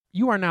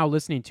You are now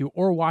listening to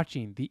or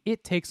watching the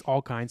It Takes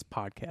All Kinds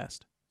podcast.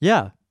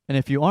 Yeah, and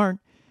if you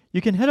aren't,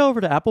 you can head over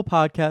to Apple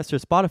Podcasts or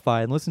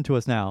Spotify and listen to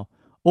us now.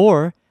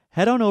 Or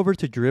head on over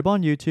to Drib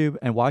on YouTube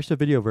and watch the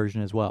video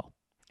version as well.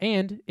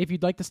 And if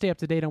you'd like to stay up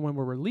to date on when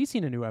we're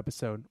releasing a new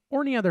episode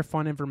or any other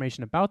fun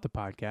information about the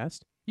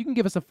podcast, you can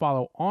give us a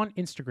follow on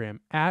Instagram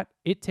at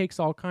It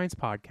Takes All Kinds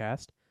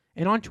Podcast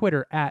and on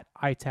Twitter at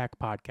ITAC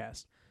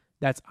Podcast.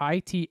 That's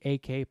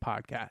ITAK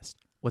Podcast.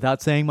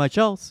 Without saying much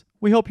else,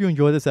 we hope you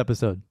enjoy this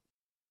episode.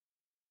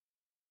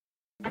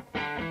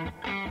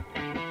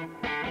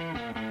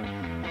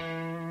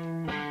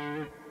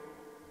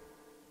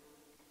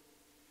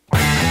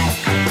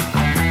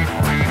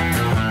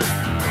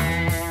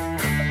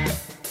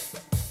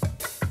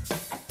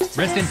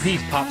 Rest in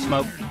peace, Pop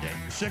Smoke. Your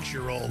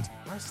 6-year-old.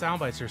 Our sound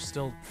bites are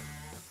still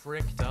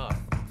fricked up.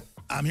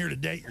 I'm here to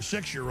date your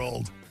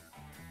 6-year-old.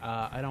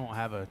 I don't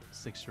have a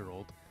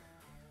 6-year-old.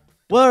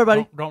 Well,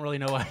 everybody, Don't really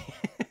know why.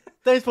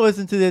 thanks for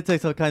listening to the It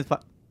Takes All Kinds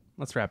podcast.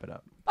 Let's wrap it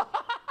up.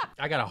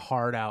 I got a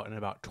hard out in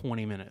about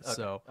 20 minutes,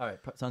 so All right,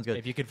 sounds good.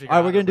 if you could figure All right,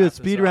 out we're how going to do a wrap this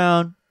speed up.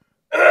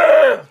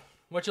 round.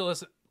 What you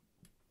listen?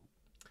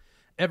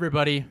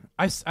 Everybody,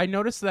 I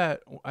noticed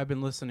that I've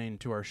been listening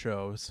to our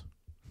shows.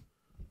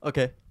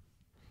 Okay.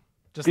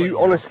 Just Do like you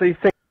honestly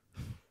think?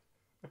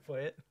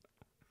 Play it?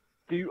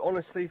 Do you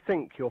honestly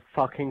think you're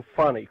fucking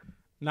funny?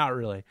 Not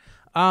really.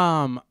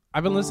 I've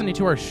been listening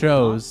to our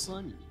shows,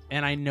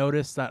 and I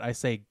noticed that I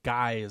say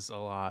guys a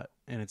lot,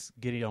 and it's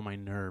getting on my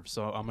nerves.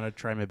 So I'm gonna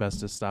try my best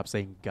to stop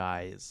saying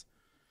guys.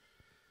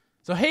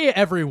 So hey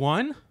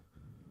everyone,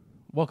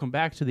 welcome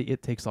back to the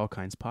It Takes All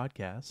Kinds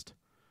podcast.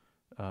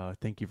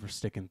 Thank you for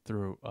sticking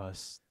through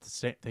us.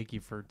 Thank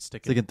you for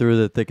Sticking through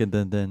the thick and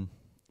thin.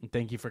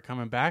 Thank you for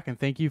coming back, and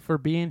thank you for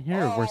being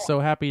here. We're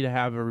so happy to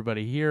have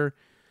everybody here.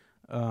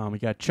 We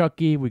got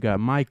Chucky, we got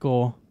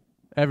Michael.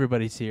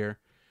 Everybody's here.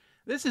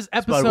 This is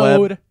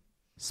episode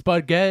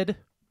Spudged,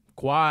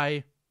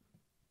 Quai,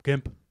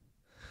 Gimp.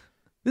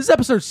 This is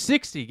episode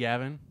 60,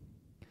 Gavin.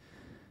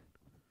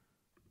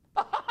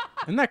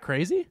 Isn't that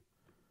crazy?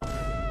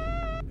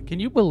 Can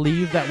you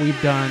believe that we've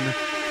done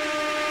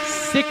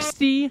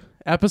 60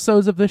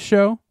 episodes of this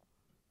show?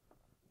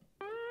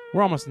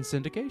 We're almost in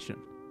syndication.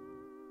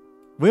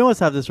 We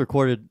almost have this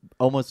recorded.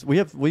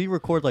 We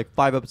record like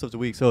 5 episodes a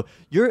week. So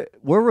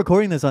we're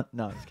recording this on.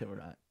 No, just kidding. We're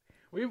not.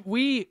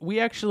 We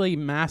actually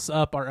mass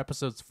up our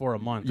episodes for a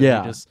month.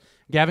 Yeah. And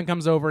Gavin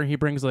comes over and he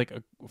brings like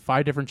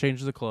 5 different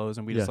changes of clothes,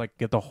 and we just like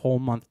get the whole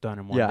month done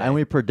in one day. And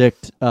we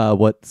predict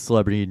what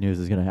celebrity news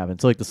is going to happen.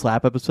 So like the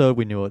slap episode,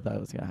 we knew what that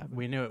was going to happen.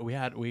 We knew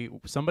it.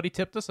 Somebody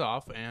tipped us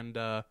off, and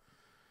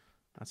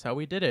that's how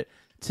we did it.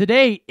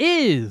 Today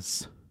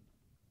is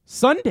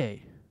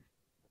Sunday,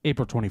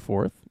 April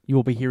 24th. You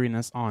will be hearing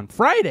us on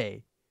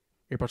Friday,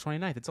 April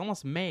 29th. It's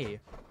almost May,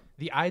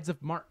 the Ides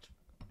of March.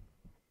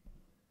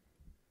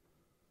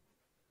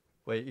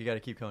 Wait, you got to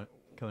keep coming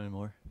in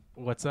more.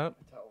 What's up?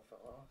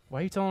 Why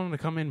are you telling him to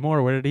come in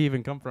more? Where did he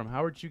even come from?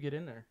 How did you get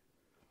in there?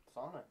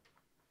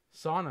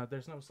 Sauna.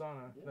 There's no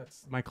sauna. Yeah.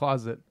 That's my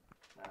closet.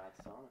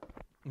 It's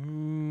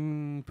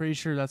sauna. Pretty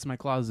sure that's my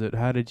closet.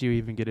 How did you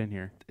even get in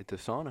here? It's a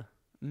sauna.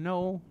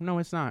 No,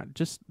 it's not.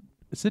 Just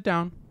sit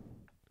down.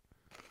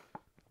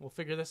 We'll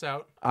figure this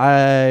out.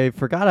 I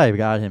forgot I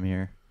got him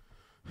here.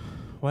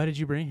 Why did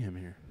you bring him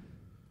here?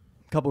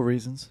 A couple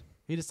reasons.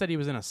 He just said he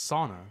was in a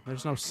sauna.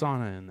 There's no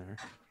sauna in there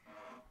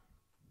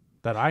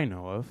that I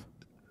know of.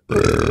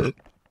 He's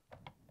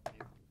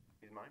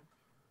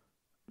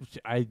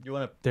mine. You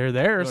want to They're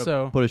there,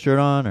 so put a shirt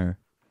on or?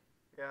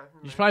 Yeah.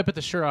 you should probably put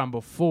the shirt on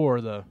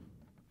before the.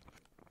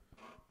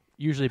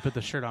 Usually put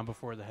the shirt on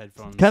before the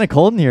headphones. Kind of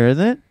cold in here,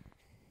 isn't it?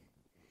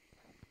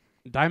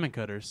 Diamond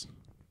cutters.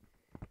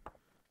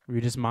 Were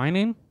you just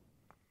mining?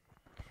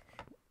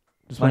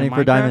 Just Mining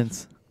playing for Minecraft?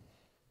 diamonds.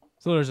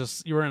 So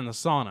you were in the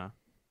sauna.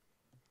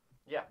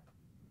 Yeah.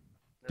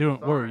 Doing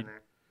worried.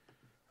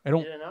 I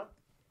don't. You didn't know?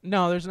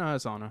 No, there's not a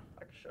sauna.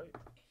 I can show you.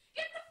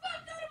 Get the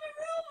fuck out of my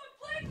room! I'm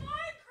playing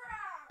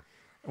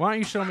Minecraft! Why don't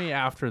you show me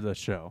after the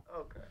show?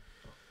 Okay.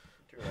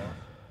 Do that.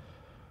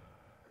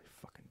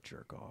 Fucking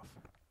jerk off.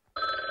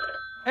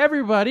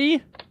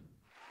 Everybody,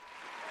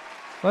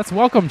 let's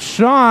welcome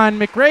Sean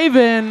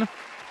McRaven,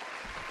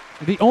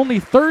 the only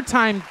third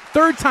time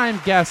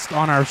guest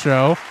on our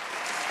show.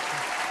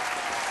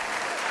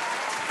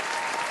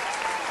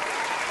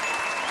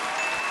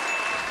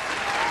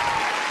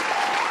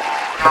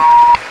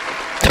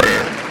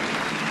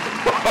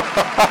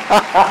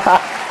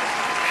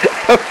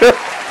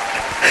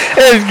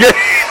 It's good.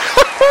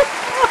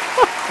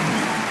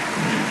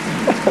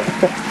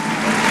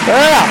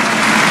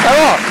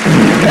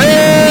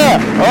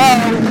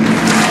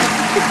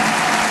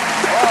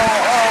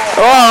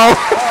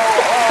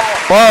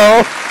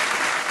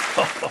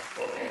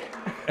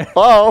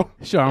 Whoa.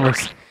 Sean, we're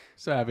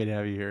so happy to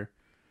have you here.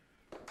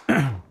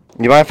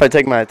 You mind if I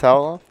take my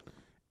towel off?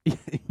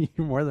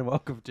 You're more than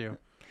welcome to.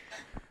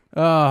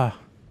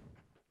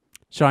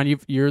 Sean,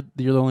 you're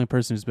the only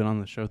person who's been on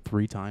the show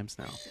 3 times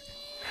now.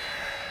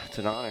 It's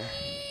an honor.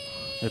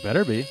 It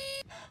better be.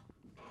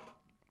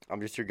 I'm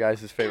just your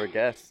guys' favorite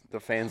guest. The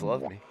fans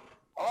love me.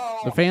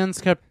 The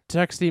fans kept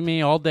texting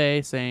me all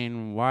day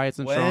saying, "Why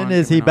isn't Sean? When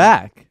is he coming on?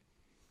 back?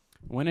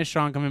 When is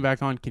Sean coming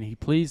back on? Can he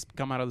please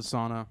come out of the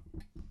sauna?"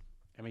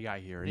 And we got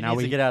here. He now needs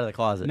we to get out of the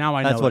closet. Now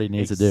I know That's what he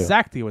needs to do.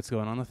 exactly what's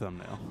going on the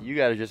thumbnail. You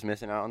guys are just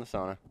missing out on the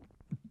sauna.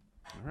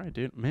 All right,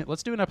 dude. Man,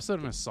 let's do an episode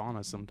in a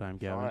sauna sometime,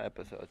 Gavin. Sauna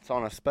episode.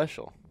 Sauna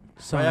special.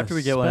 Right after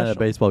we get one at a special.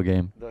 baseball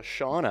game. The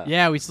Shauna.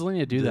 Yeah, we still need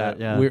to do Do that.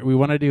 that, yeah. We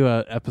want to do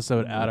an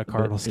episode at a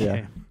Cardinals Yeah.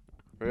 game.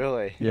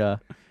 Really? Yeah.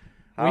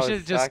 How we is should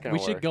that just gonna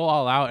should work? go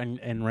all out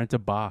and rent a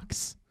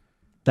box.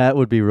 That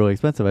would be really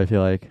expensive, I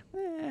feel like.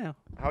 Yeah,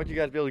 How would you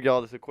guys be able to get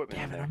all this equipment?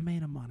 in Gavin, there? I'm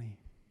made of money.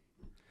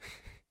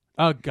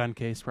 A gun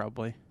case,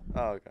 probably.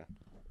 Oh, okay.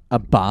 A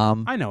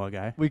bomb. I know a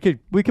guy. We could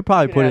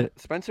probably We put can it.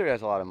 Spencer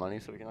has a lot of money,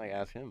 so we can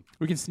ask him.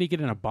 We can sneak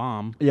it in a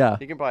bomb. Yeah.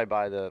 He can probably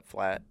buy the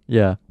flat.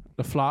 Yeah.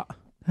 The flop.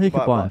 He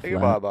could buy He can a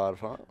buy flat. a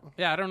flat.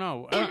 Yeah, I don't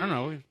know. I don't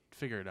know. We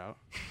figure it out.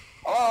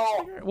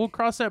 Oh, we'll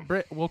cross that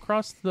bridge. We'll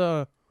cross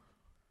the.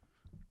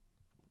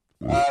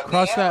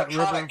 Cross that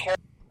river.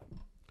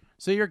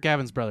 So you're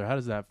Gavin's brother. How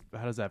does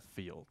that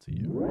feel to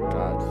you?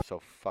 God, it's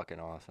so fucking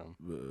awesome.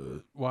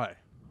 Why?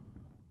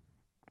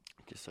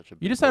 Just such a. You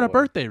big just had a boy.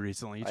 birthday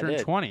recently. You I turned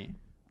did. 20.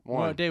 One.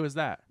 What day was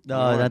that?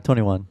 No, not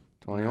 21.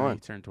 21. You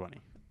turned 20.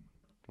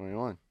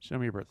 21. Show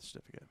me your birth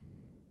certificate.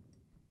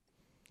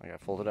 I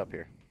got folded up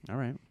here. All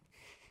right.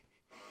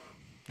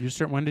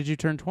 When did you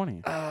turn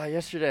 20?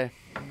 Yesterday,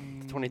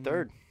 the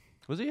 23rd.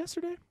 Was it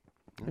yesterday?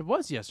 It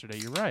was yesterday.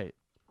 You're right.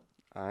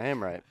 I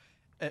am right.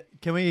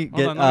 Can we Hold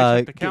get on, let me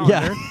check the calendar.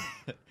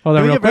 Yeah. Hold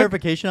on, Can we real get quick.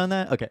 verification on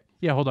that? Okay.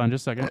 Yeah, hold on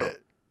just a second.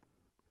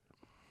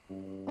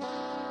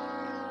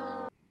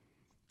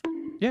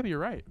 Yeah, but you're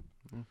right.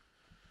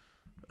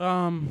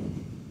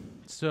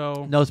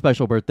 So No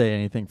special birthday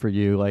anything for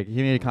you. Like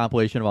you need a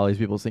compilation of all these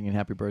people singing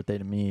happy birthday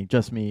to me,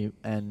 just me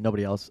and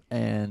nobody else,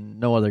 and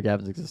no other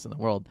Gavins exist in the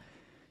world.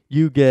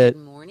 You get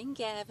Good morning,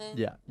 Gavin.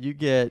 yeah, you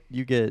get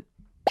you need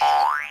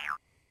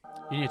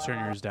to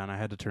turn yours down. I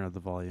had to turn up the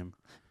volume.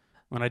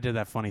 When I did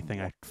that funny thing,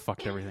 I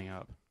fucked everything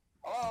up.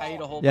 I ate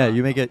a whole Yeah, box,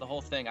 you make it- the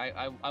whole thing.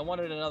 I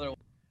wanted another.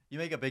 you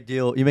make a big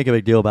deal. You make a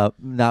big deal about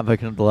not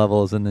picking up the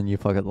levels, and then you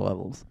fuck up the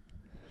levels.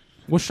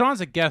 Well, Sean's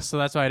a guest, so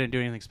that's why I didn't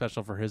do anything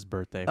special for his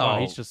birthday. Oh.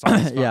 He's just on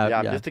his phone. Yeah, Yeah,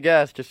 I'm just a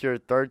guest. Just your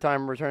third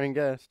time returning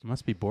guest. He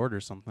must be bored or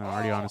something.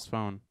 Already on his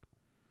phone.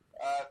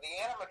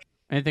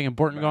 Anything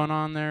important going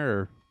on there?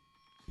 Or?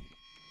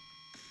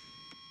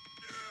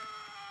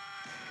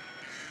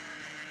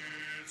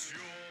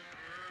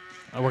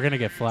 Oh, we're gonna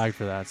get flagged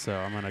for that, so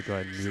I'm gonna go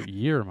ahead and mute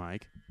your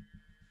mic.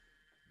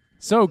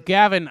 So,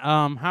 Gavin,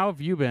 how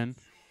have you been?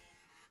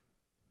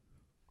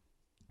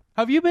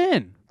 How have you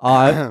been?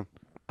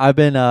 I've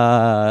been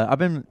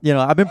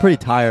pretty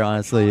tired,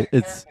 honestly.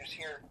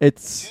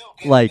 It's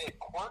like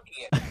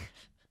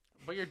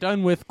But you're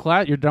done with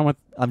class. You're done with.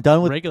 I'm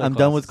done with Regular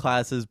done with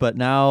classes. classes, but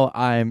now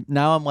I'm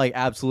like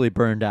absolutely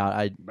burned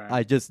out.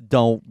 I just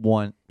don't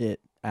want it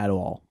at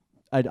all.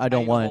 I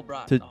don't want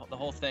to. the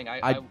whole thing.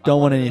 I don't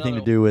want anything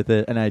to do with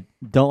it, and I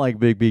don't like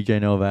Big BJ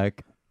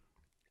Novak.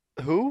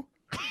 Who?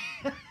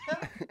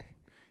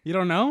 You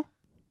don't know?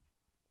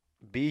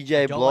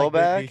 BJ don't like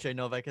Blowback? Big BJ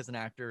Novak as an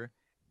actor.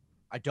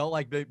 I don't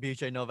like Big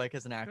BJ Novak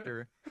as an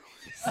actor.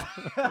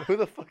 Who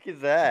the fuck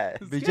is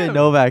that? BJ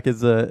Novak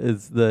is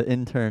the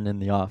intern in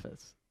The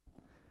Office.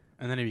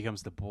 And then he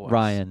becomes the boss.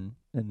 Ryan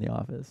in The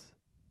Office.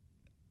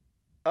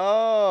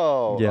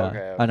 Oh. Yeah,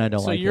 Okay, and I okay. don't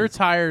So like you're it.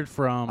 tired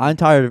from. I'm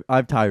tired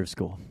of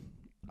school.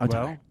 I'm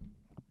well, tired.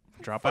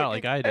 drop out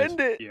like I did. End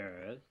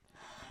it.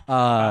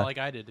 Out like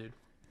I did, dude.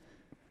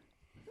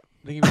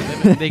 They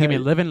can be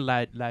living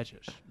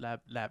lavishly.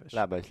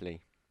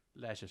 Lavishly.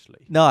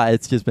 No,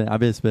 it's just been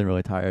I've just been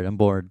really tired. I'm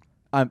bored.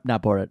 I'm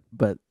not bored,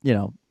 but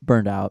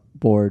burned out,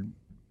 bored.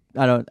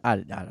 I don't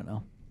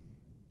know.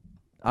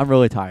 I'm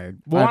really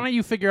tired. Well, why I'm- don't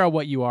you figure out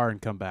what you are and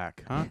come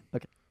back, huh?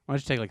 Okay. Why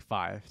don't you take like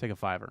 5? Take a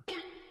 $5.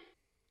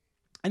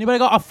 Anybody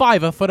got a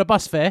 $5 for the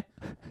bus fare?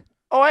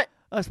 Oh, what?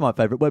 That's my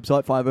favorite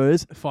website. Fiverr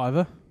is.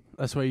 $5.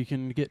 That's where you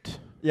can get.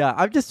 Yeah,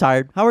 I'm just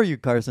tired. How are you,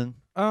 Carson?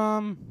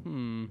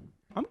 I'm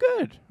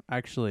good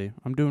actually.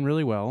 I'm doing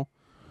really well.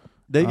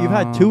 You've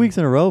had 2 weeks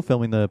in a row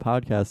filming the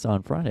podcast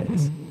on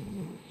Fridays.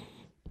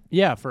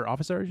 Yeah, for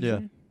Office Hours. you Yeah.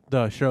 mean?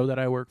 The show that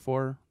I work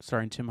for,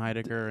 starring Tim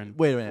Heidecker and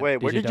Wait a minute.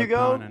 Wait, where DJ did you Doug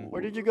go? Pound and-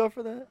 Where did you go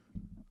for that?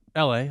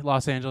 L.A.,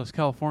 Los Angeles,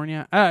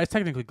 California. It's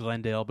technically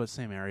Glendale, but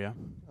same area.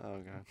 Oh,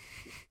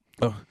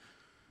 God.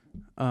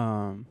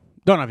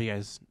 Don't know if you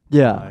guys.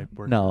 Yeah. I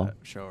worked No. for that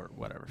show or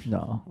whatever.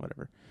 No.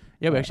 Whatever.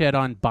 Yeah, we actually had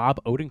on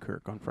Bob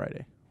Odenkirk on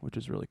Friday, which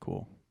is really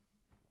cool.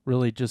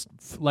 Really, just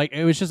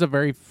it was just a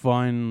very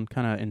fun,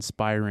 kind of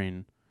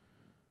inspiring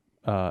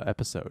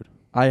episode.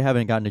 I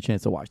haven't gotten a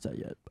chance to watch that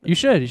yet. You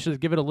should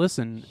give it a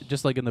listen.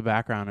 Just like in the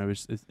background, it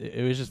was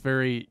just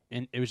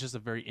a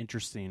very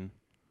interesting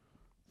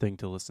thing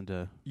to listen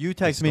to. You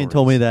texted me and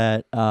told me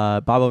that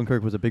Bob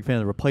Odenkirk was a big fan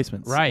of The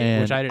Replacements. Right,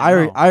 and which I didn't I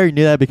know. already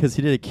knew that because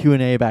he did a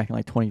Q&A back in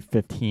like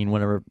 2015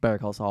 whenever Better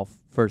Call Saul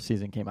first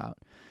season came out.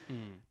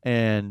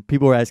 And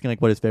people were asking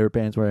like what his favorite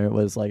bands were. It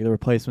was like The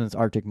Replacements,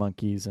 Arctic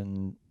Monkeys,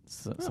 and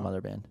some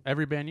other band.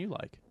 Every band you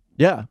like.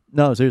 Yeah.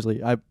 No,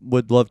 seriously. I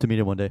would love to meet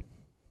him one day.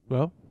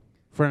 Well,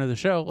 friend of the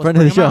show. Let's Friend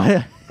of bring the show. him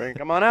out. Yeah.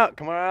 Come on out.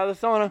 Come on out of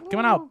the sauna.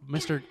 Coming out,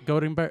 Mr.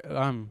 Goldberg.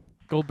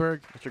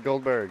 Mr.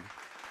 Goldberg.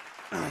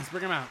 Let's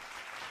bring him out.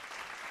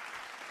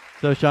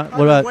 So, Sean, I've what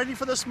been about... waiting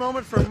for this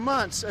moment for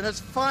months, and it's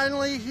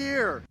finally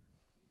here.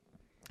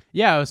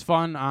 Yeah, it was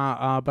fun,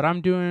 but I'm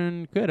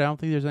doing good. I don't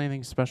think there's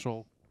anything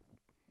special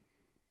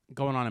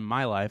going on in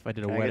my life. I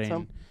did a Can I get wedding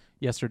some?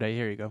 yesterday.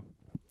 Here you go.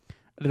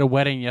 I did a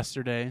wedding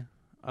yesterday.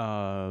 It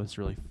was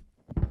really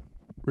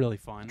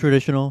fun.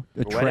 Traditional?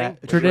 wedding?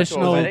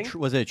 Traditional- Wedding?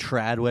 Was it a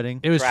trad wedding?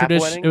 It was Trap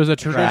tradition. wedding? It was a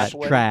Trap tradition.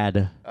 wedding?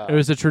 Trad. It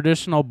was a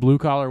traditional blue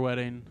collar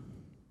wedding,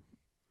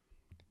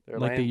 They're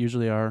like they laying,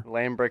 usually are.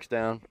 laying bricks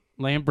down.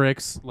 Laying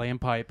bricks, laying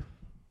pipe.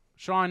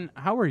 Sean,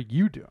 how are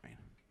you doing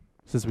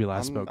since we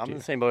last spoke I'm to in you?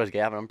 the same boat as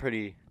Gavin. I'm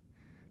pretty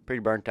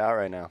burnt out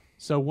right now.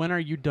 So when are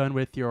you done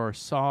with your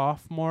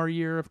sophomore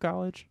year of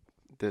college?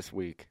 This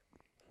week.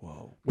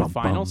 Whoa. With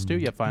finals too?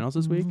 You have finals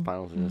this week?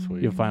 Finals are this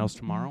week. You have finals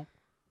tomorrow?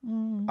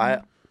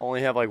 I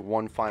only have like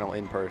one final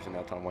in person.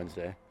 That's on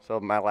Wednesday. So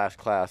my last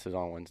class is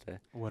on Wednesday.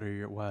 What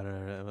are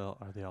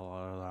they all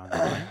online?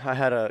 I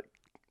had a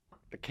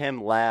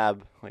chem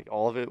lab. Like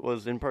all of it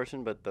was in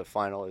person, but the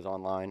final is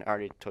online. I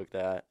already took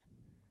that.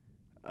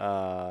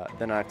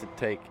 Then I have to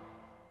take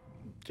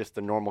just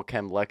the normal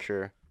chem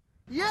lecture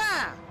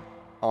Yeah!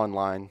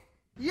 online.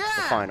 Yeah!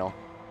 The final.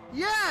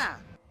 Yeah!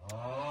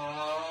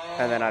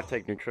 And then I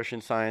take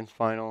nutrition science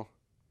final.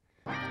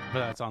 But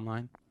that's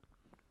online.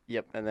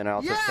 Yep. And then I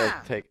also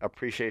Yeah! take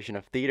appreciation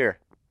of theater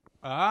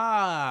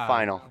Ah.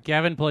 final.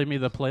 Gavin played me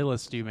the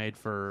playlist you made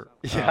for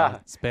Yeah.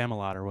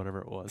 Spam-A-Lot or whatever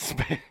it was.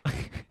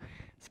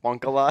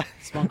 Spunk a lot.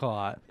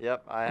 Spunk-A-Lot.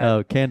 Yep. I have Oh,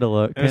 It was great.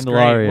 What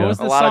Candelaria. was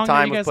the A lot of song that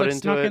time you was guys put like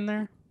into snuck it. in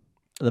there?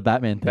 The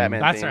Batman thing.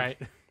 Batman. That's theme. right.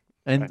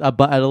 And a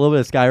little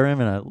bit of Skyrim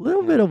and a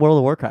little bit of World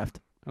of Warcraft.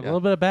 A Yeah. little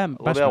bit of Batman.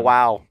 A little bit of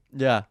wow.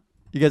 Yeah.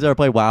 You guys ever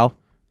play WoW?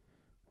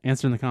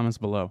 Answer in the comments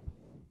below.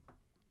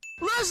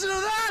 Listen to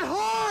that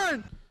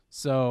horn!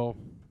 So,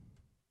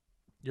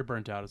 you're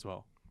burnt out as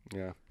well.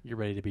 Yeah. You're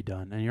ready to be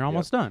done, and you're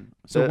almost done.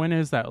 So The- when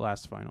is that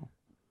last final?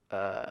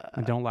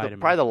 And don't lie to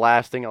me. Probably the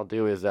last thing I'll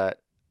do is that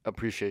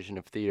appreciation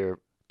of theater.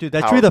 Dude,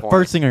 that should be the PowerPoint.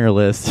 first thing on your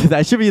list.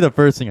 That should be the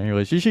first thing on your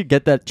list. You should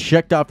get that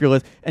checked off your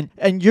list.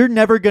 And you're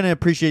never going to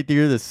appreciate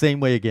theater the same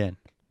way again.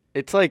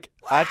 It's like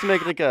I have to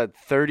make like a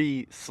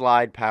 30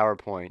 slide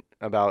PowerPoint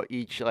about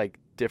each like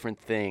different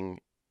thing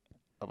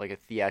of like a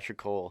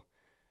theatrical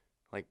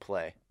like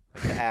play.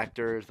 Like the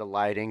actors, the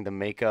lighting, the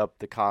makeup,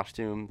 the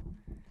costume.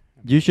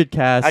 You should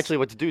cast... Actually,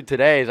 what to do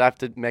today is I have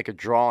to make a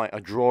drawing. A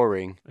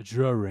drawing.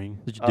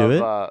 Did you do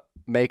it?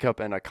 Makeup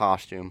and a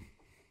costume.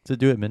 Does it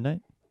do it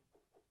midnight?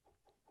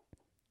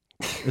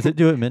 Does it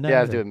do it midnight? Yeah,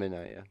 let's do it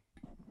midnight. Yeah.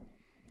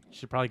 You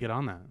should probably get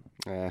on that.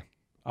 Yeah.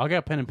 I'll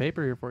get pen and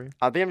paper here for you.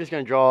 I think I'm just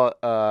gonna draw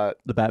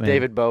The Batman.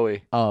 David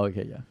Bowie. Oh,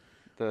 okay, yeah.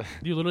 The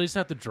You literally just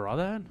have to draw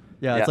that?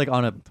 Yeah, Yeah. it's like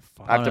on a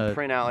Fuck. I have On to a-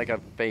 print out like a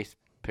face on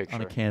picture. a I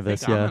think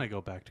canvas. I'm Yeah, gonna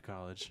go back to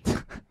college.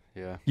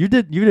 Yeah. you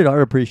did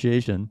art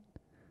appreciation.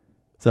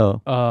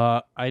 So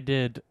I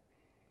did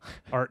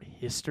art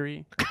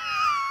history,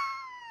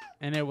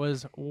 and it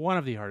was one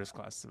of the hardest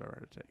classes I've ever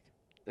had to take.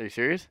 Are you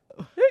serious?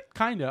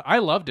 Kinda. I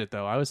loved it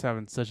though. I was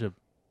having such a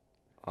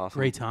Awesome.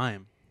 great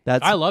time.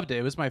 that's I loved it.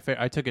 It was my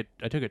favorite. I took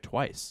it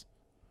twice.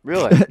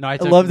 Really? No, I I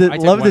took, loved it. I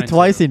took Loved one it and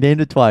twice. two. He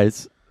named it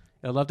twice.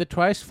 I loved it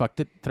twice. Fucked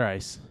it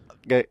thrice.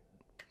 Okay.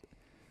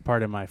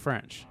 Pardon my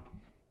French.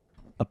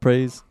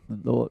 Appraise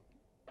the Lord.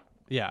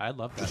 Yeah, I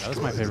loved that. That was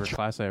my favorite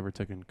class I ever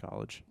took in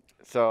college.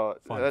 So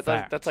Fun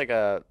fact. that's like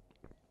a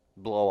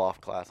blow off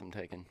class I'm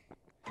taking.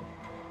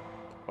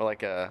 Or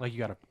like a Like you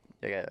gotta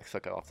yeah,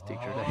 suck it off the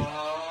teacher.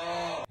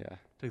 Yeah.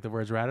 take the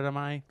words right out of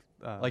my.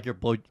 Like you're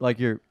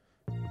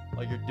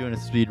doing a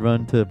speed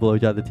run to blow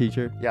out the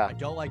teacher. Yeah. I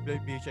don't like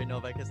Vijay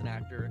Novak as an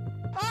actor.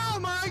 Oh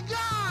my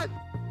god!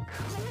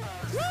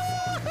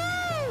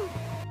 Woo-hoo!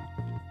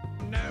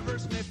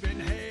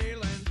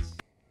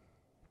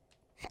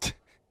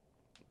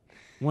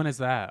 When is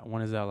that?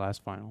 When is that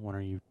last final? When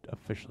are you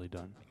officially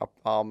done?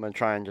 I'm gonna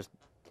try and just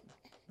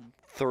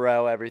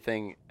throw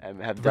everything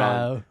and have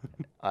done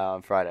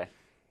on Friday.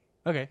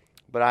 Okay.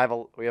 But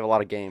we have a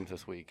lot of games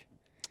this week.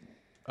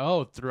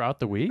 Oh, throughout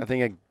the week? I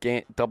think a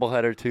game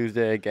doubleheader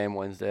Tuesday, game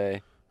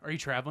Wednesday. Are you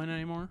traveling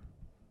anymore?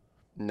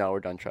 No, we're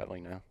done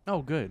traveling now.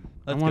 Oh, good.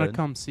 That's I want to good.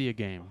 come see a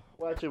game.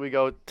 Well, actually, we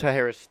go to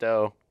Harris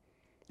Stowe.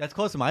 That's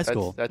close to my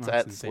school. That's That's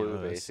at in St. SLU,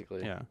 Louis.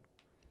 basically. Yeah.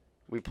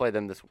 We play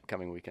them this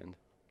coming weekend.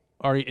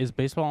 Is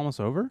baseball almost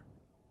over?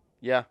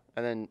 Yeah,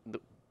 and then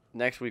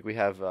next week we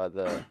have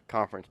the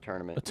conference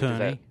tournament. A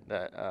tourney?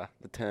 The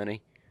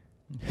tourney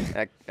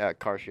at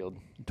Carshield.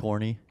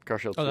 Torny.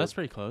 Carshield. Oh, Field. that's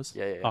pretty close.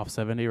 Yeah. Off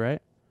 70,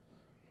 right?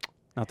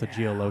 Not to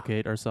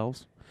geolocate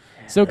ourselves.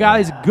 So,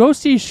 guys, go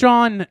see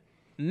Sean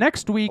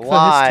next week for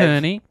Live. his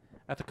tourney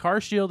at the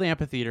Carshield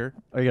Amphitheater.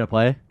 Are you gonna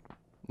play?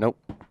 Nope.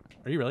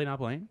 Are you really not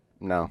playing?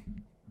 No.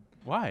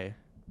 Why?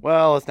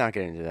 Well, let's not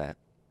get into that.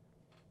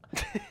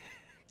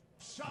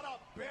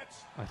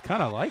 I'd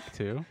kind of like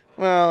to.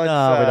 Well, it's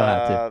No, we don't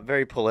have to.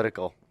 very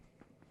political.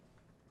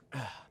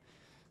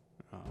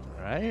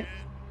 right.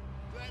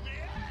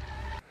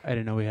 I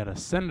didn't know we had a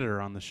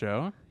senator on the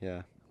show,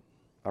 Yeah.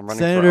 I'm running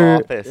Senator-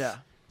 for office. Yeah.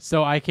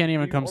 so I can't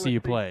even You come see you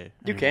honestly- play.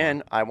 You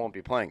can. I won't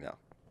be playing, though.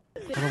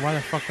 Well, why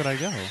the fuck did I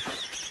go?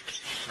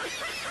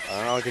 I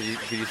don't know,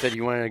 because you said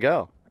you wanted to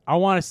go. I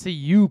want to see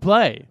you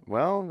play.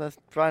 Well, that's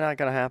probably not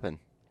going to happen.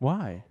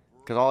 Why?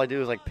 Because all I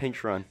do is, like,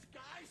 pinch run.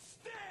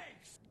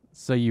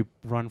 So you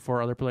run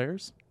for other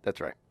players? That's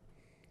right.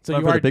 So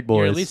Run you for the are big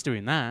You're at boys. least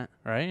doing that,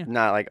 right?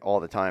 Not, like, all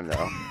the time,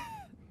 though.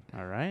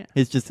 All right.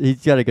 He's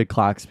got a good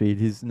clock speed.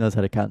 He knows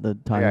how to count the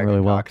I time got really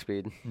good well. cock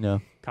speed.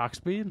 No. Cock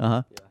speed?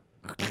 Uh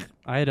huh.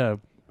 I had a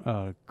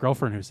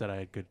girlfriend who said I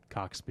had good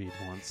cock speed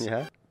once.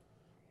 Yeah?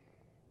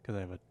 Because I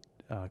have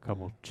a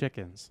couple of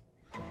chickens.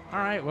 All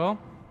right, well,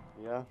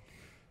 Yeah.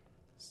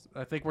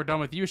 I think we're done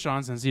with you,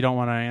 Sean, since you don't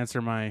want to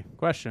answer my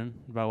question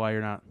about why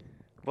you're not.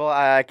 Well,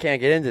 I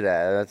can't get into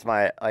that. That's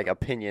my, like,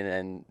 opinion,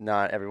 and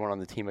not everyone on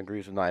the team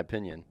agrees with my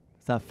opinion.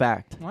 It's not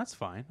fact. Well, that's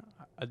fine.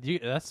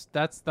 That's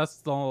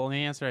the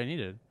only answer I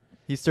needed.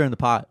 He's stirring the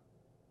pot.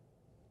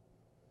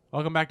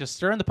 Welcome back to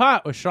Stirring the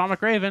Pot with Sean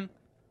McRaven.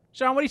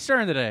 Sean, what are you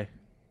stirring today?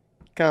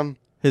 Come.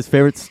 His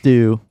favorite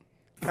stew.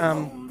 I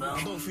don't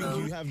think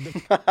you have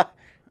the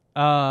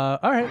All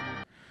right.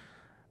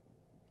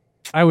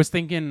 I was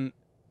thinking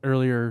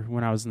earlier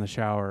when I was in the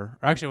shower,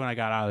 or actually when I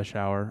got out of the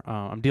shower.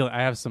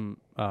 I have some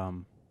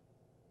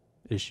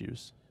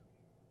issues.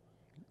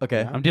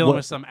 Okay. I'm dealing What-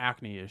 with some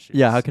acne issues.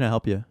 Yeah. How can I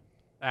help you?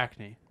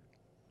 Acne.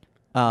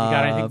 You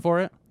got anything for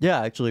it?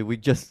 Yeah, actually, we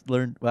just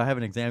learned. Well, I have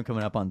an exam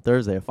coming up on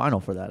Thursday, a final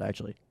for that,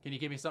 actually. Can you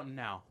give me something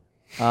now?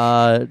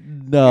 No.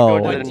 go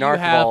to What the do you Narc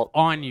have vault.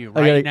 on you I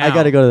right gotta, now? I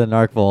gotta go to the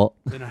Narc Vault.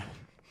 The Nar-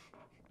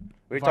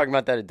 We were talking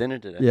about that at dinner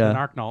today. the Yeah.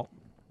 Narc Vault.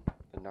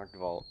 The Narc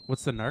Vault.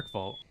 What's the Narc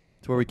Vault?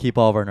 It's where we keep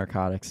all of our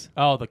narcotics.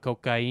 Oh, the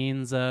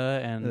cocaines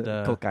and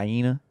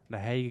Cocaine? the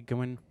hay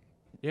going.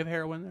 You have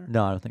heroin there?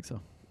 No, I don't think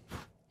so.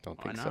 Don't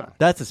Why think not? so.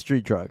 That's a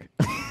street drug.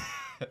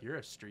 You're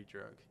a street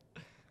drug.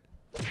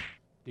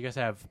 You guys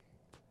have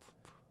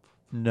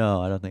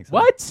No, I don't think so.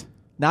 what?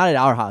 Not at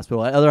our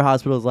hospital. At other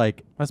hospitals,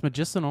 like That's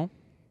medicinal.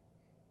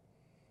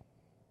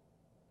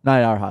 not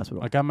at our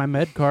hospital. I got my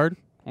med card.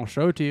 I'll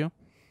show it to you.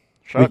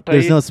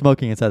 There's no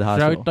smoking inside the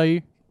Show it hospital. to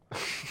you.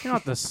 You don't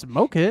have to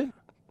smoke it.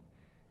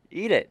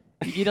 Eat it.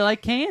 You eat it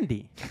like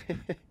candy.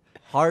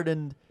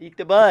 Hardened, Eat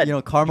the bud. you know,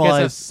 You guys caramelized.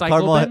 have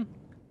cyclopin?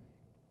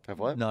 Have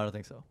what? No, I don't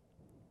think so.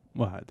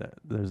 Well,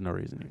 there's no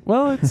reason.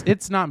 Well,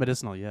 it's not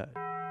medicinal yet.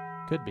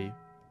 Could be.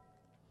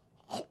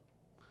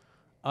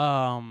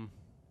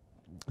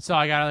 So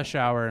I got out of the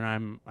shower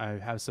and I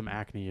have some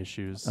acne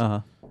issues, Uh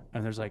huh.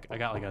 and there's I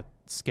got like a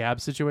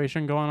scab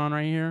situation going on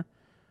right here,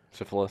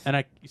 Syphilis.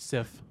 and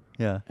Sif.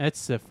 Yeah. It's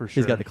Sif for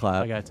sure. He's got the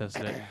clap. I got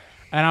tested it,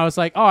 and I was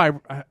like, oh,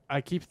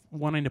 I keep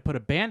wanting to put a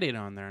Band-Aid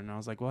on there, and I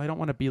was like, well, I don't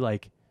want to be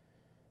like.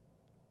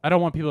 I don't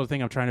want people to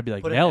think I'm trying to be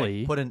like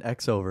Nelly. Put an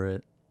X over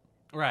it.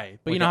 Right.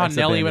 But Like you know an how X of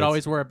Nelly would Band-Aids.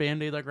 always wear a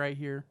Band-Aid like right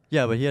here?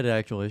 Yeah, but he had an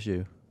actual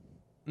issue.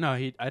 No,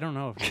 I don't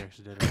know if he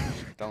actually did it.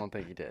 Don't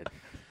think you did.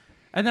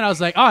 And then I was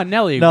like, oh,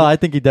 Nelly. No, I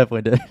think he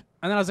definitely did.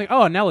 And then I was like,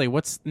 oh, Nelly.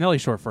 What's Nelly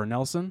short for?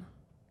 Nelson?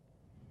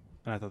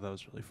 And I thought that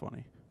was really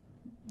funny.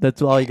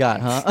 That's all you got,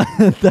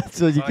 huh?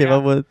 That's what you all I came got.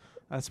 up with.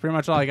 That's pretty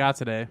much all I got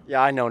today.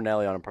 Yeah, I know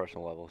Nelly on a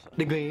personal level. So.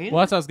 Well,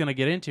 that's what I was going to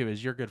get into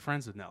is you're good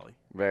friends with Nelly.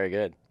 Very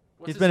good.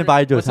 What's He's his been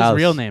invited to what's his house.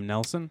 real name,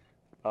 Nelson?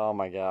 Oh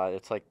my God,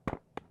 it's like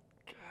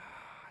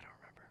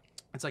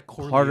It's like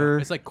Corleone. Carter.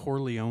 It's like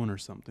Corleone or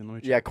something. Let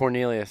me check. yeah,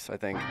 Cornelius, I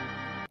think.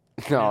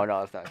 No,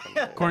 it's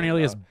not.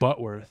 Cornelius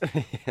Butworth.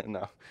 Yeah,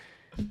 no,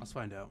 Let's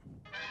find out.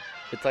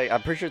 it's like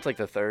I'm pretty sure it's like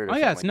the third. Or Oh,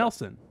 yeah, it's something like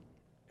Nelson.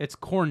 It's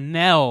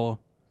Cornell.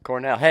 that.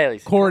 Cornell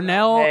Hayes.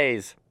 Cornell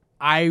Hayes.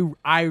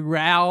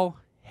 Iral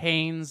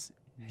Haynes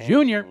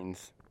Jr.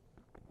 Haynes.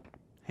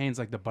 Haynes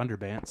like the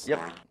Bunderbants.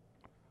 Yep.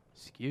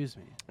 Excuse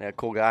me. Yeah,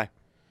 cool guy.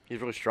 He's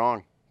really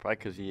strong. Probably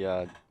because he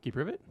Can you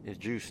prove it? is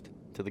juiced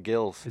to the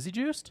gills. Is he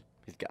juiced?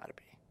 He's got to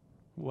be.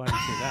 Why do you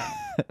say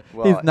that?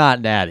 Well, He's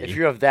not natty. if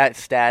you're of that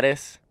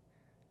status,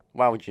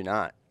 why would you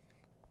not?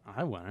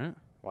 I wouldn't.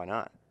 Why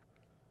not?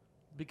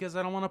 Because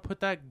I don't want to put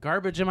that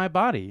garbage in my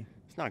body.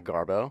 It's not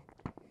Garbo.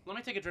 Let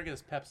me take a drink of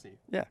this Pepsi.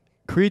 Yeah.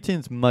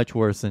 Creatine's much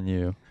worse than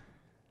you.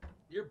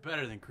 You're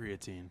better than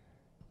creatine.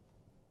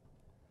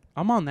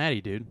 I'm on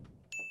natty, dude.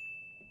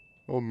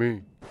 Oh,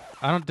 me.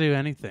 I don't do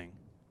anything.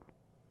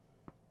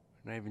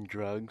 Not even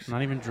drugs.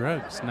 Not even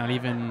drugs. Not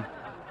even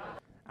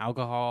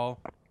alcohol.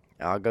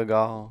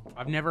 Alcohol.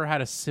 I've never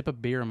had a sip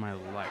of beer in my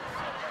life.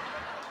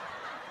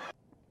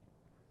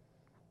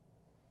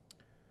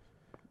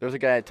 There's a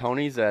guy at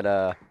Tony's at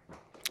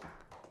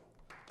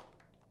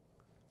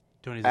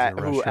Tony's is at a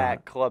who restaurant.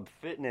 at Club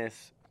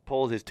Fitness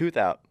pulled his tooth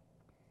out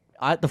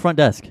At the front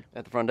desk.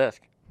 at the front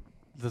desk.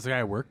 Does the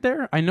guy work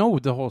there? I know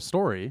the whole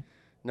story.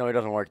 No, he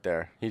doesn't work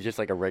there. He's just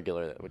like a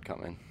regular that would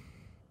come in.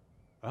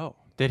 Oh,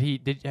 did he?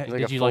 Did like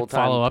did a you like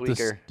full-time follow up this?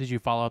 tweaker. Did you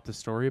follow up the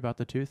story about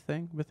the tooth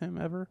thing with him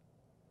ever?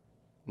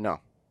 No,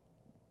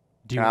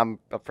 Do you? I'm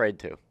afraid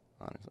to.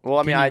 Honestly. Well,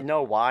 I mean, Can I you-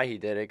 know why he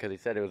did it because he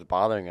said it was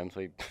bothering him, so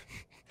he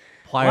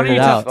Why plied don't it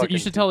you out. just, you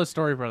should tell the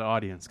story for the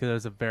audience because it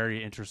was a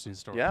very interesting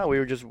story. Yeah, we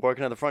were just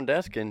working at the front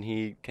desk, and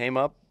he came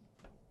up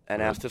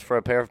and asked us for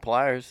a pair of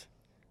pliers.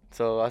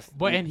 So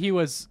But and he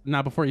was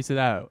not before you said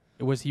that.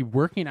 Was he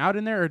working out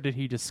in there or did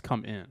he just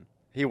come in?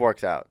 he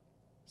works out.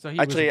 So he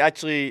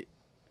Actually,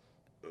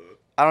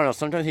 I don't know.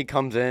 Sometimes he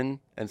comes in,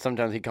 and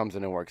sometimes he comes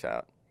in and works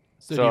out.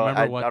 So do you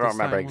remember I what don't this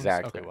remember time was?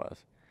 exactly Okay. what.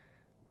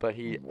 But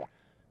he,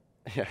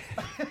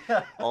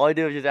 yeah. All he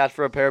did was just ask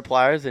for a pair of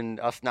pliers, and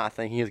us not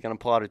thinking he was gonna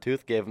pull out a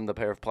tooth, gave him the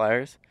pair of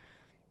pliers,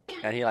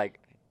 and he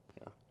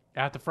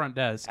At the front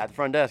desk. at the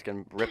front desk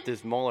and ripped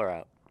his molar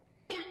out.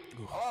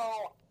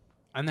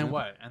 And then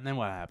what? And then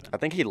what happened? I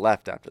think he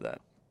left after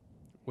that.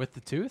 With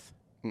the tooth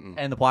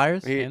And the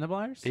pliers? He, and the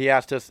pliers? he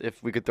asked us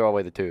if we could throw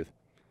away the tooth.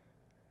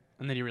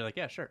 And then you were like,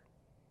 yeah, sure.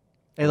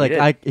 Hey,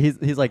 like did.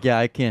 he's like, yeah,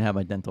 I can't have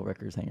my dental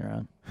records hanging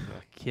around. I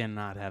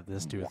cannot have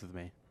this tooth with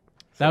me.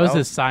 So That was that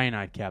his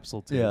cyanide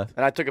capsule too. Yeah.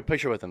 And I took a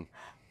picture with him.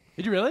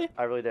 Did you really?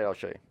 I really did. I'll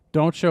show you.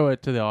 Don't show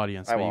it to the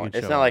audience. I but you won't. can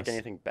It's show not like us.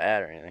 anything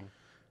bad or anything.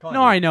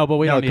 No, I know, but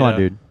we No, don't need come on,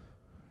 to, dude.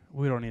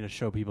 We don't need to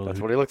show people. That's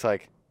who, what he looks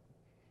like.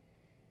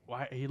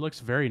 why he looks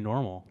very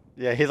normal.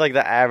 Yeah, he's like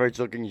the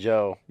average-looking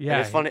Joe. Yeah,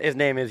 And it's funny. His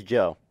name is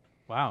Joe.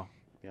 Wow.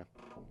 Yeah.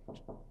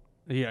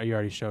 Yeah, you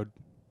already showed.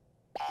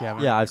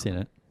 Yeah, I've seen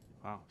it.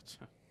 Wow.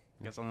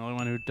 I guess I'm the only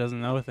one who doesn't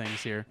know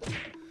things here. So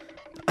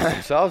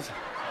that was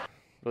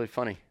really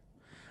funny.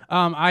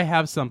 I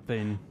have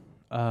something.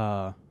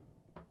 And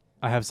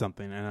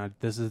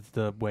this is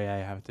the way I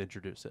have to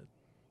introduce it.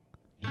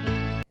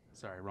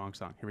 Sorry, wrong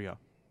song. Here we go.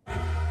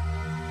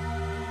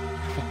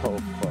 Oh,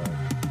 fuck.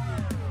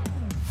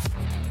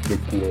 Look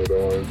what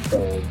I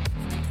found.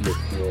 Look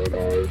what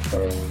I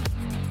found.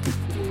 Look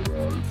what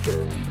I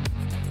found.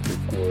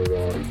 Look what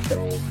I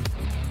found.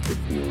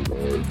 Look what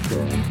I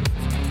found.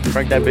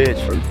 Frank that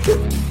bitch. Look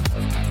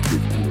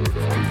what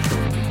I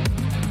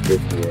found.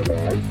 Look what I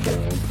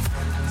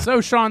found. So,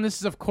 Sean, this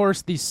is, of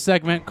course, the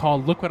segment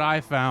called Look What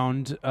I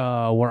Found,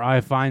 where I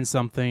find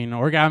something,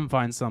 or Gavin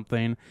finds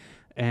something,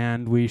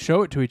 and we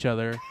show it to each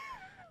other.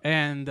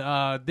 And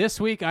this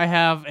week I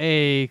have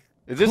Is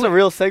this a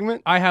real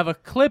segment? I have a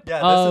clip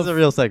Yeah, of... this is a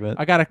real segment.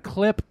 I got a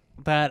clip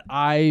that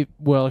I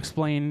will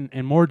explain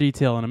in more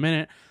detail in a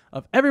minute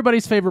of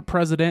everybody's favorite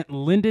president,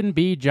 Lyndon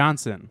B.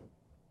 Johnson.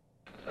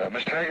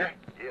 Mr. Hager?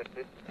 Yes,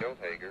 it's Joe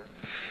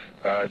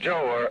Hager.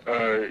 Joe,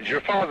 is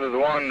your father the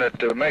one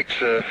that makes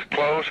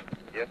clothes?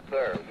 Yes,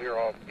 sir. We're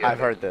all together. I've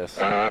heard this.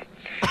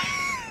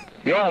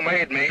 You all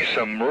made me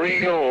some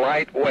real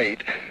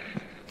lightweight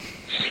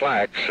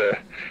slacks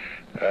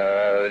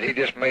that he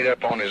just made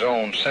up on his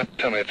own, sent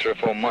to me 3 or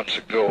 4 months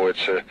ago.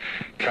 It's a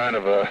kind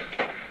of a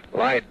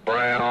light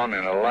brown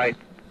and a light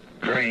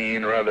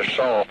green, rather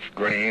soft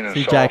green and Is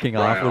he soft jacking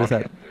brown. off? What is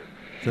that?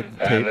 Is that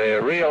the And tape?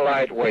 they're real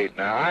lightweight.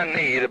 Now, I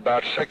need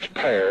about 6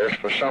 pairs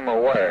for summer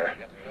wear.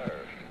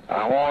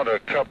 I want a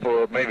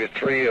couple, maybe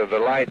 3 of the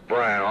light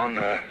brown,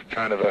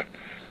 kind of a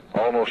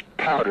almost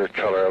powder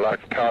color,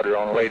 like powder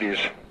on a lady's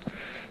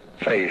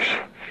face.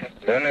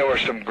 Then there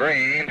was some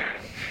green,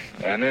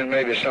 and then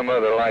maybe some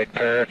other light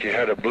pair. If you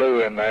had a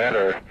blue in that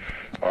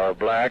or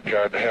black,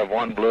 I'd have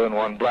 1 blue and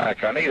 1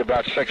 black. I need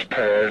about 6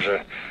 pairs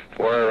to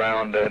wear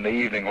around in the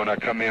evening when I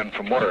come in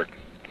from work.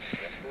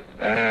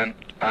 And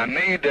I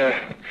need,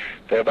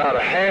 they're about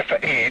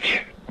 1/2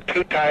 inch,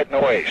 too tight in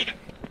the waist.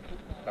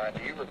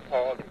 Do you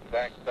recall the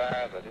exact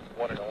size? I just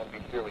wanted to be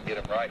sure we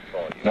get them right for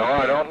you. No,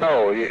 I don't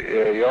know.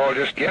 You all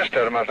just guessed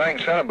at them, I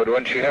think, son, but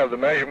wouldn't you have the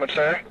measurements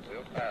there?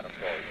 We'll find them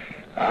for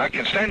you. I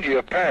can send you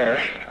a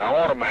pair. I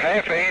want them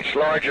 1/2 inch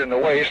larger in the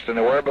waist than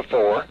they were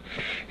before,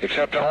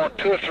 except I want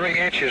 2 or 3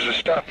 inches of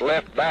stuff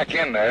left back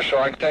in there so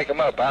I can take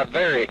them up. I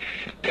vary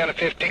 10 to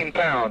 15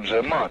 pounds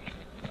a month.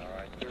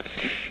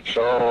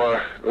 So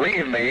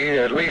leave me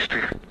at least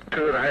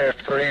 2.5,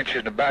 3 inches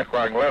in the back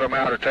where I can let them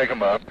out or take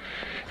them up,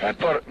 and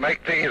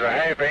make these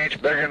 1/2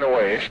 inch bigger in the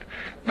waist.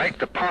 Make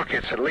the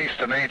pockets at least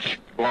 1 inch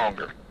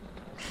longer.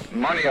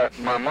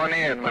 My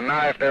money and my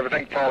knife and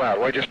everything fall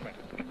out. Wait just a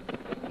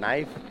minute.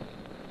 Knife?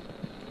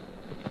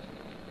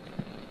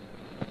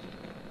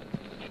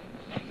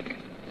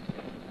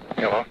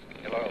 Hello?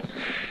 Hello.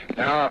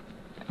 Now,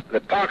 the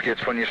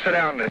pockets, when you sit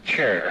down in the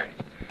chair,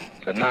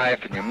 the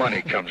knife and your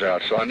money comes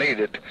out, so I need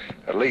it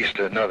at least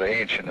another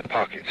inch in the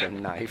pockets. A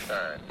knife.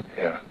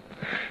 Yeah.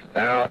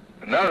 Now,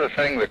 another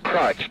thing, the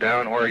crotch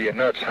down where your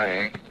nuts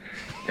hang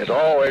is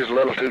always a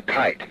little too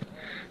tight.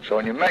 So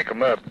when you make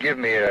them up, give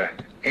me 1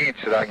 inch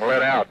that I can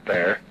let out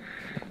there,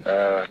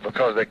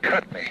 because they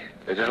cut me.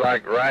 They're just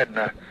like riding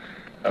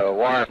a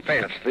wire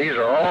fence. These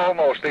are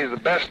the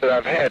best that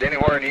I've had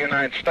anywhere in the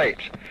United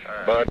States.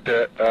 But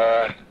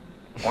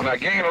when I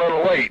gain a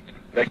little weight,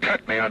 they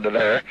cut me under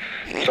there.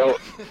 So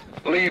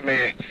leave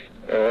me,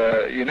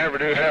 you never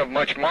do have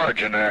much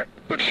margin there.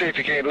 Let's see if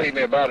you can't leave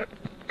me about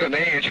 1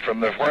 inch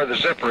from where the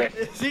zipper is.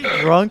 Is he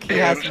drunk? He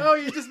has. Oh,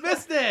 you just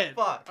missed it.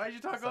 Fuck. Why'd you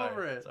talk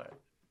over it? Sorry.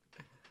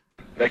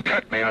 They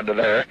cut me under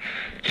there.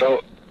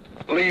 So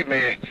leave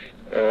me,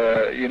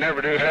 you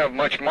never do have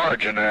much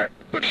margin there.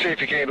 Let's see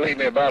if you can't leave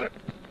me about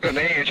 1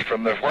 inch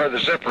from where the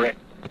zipper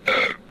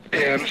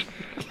ends.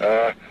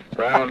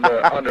 round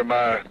under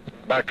my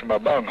back to my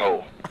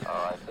bunghole.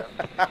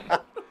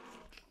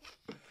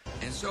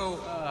 And so,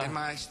 in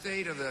my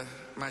state of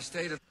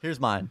Here's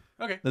mine.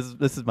 Okay.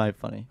 This is my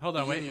funny. Hold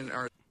on, wait. Union,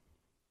 or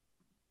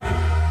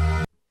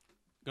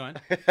Go on.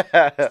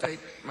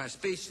 my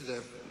speech to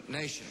the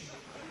nation,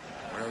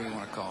 whatever you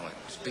want to call it,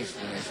 speech to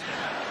the nation.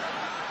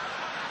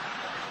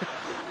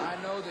 I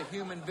know the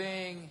human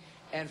being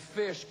and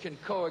fish can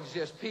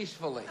coexist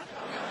peacefully.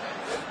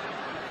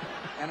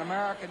 And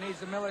America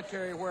needs a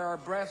military where our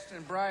best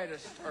and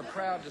brightest are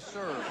proud to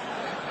serve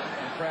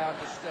and proud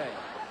to stay.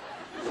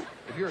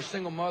 If you're a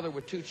single mother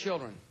with 2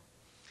 children,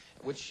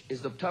 which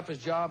is the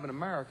toughest job in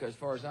America as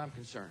far as I'm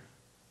concerned,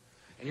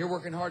 and you're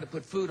working hard to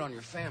put food on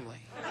your family,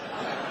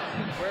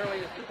 rarely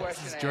is the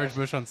question This is George asked,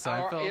 Bush on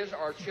Seinfeld. Is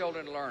our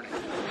children learning? Too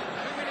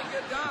many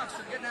good docs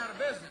are getting out of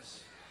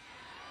business.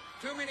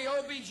 Too many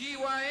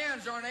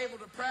OBGYNs aren't able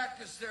to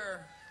practice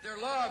their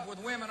love with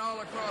women all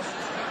across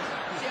this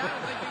country. See, I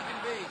don't think you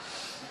can be.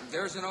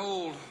 There's an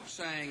old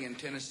saying in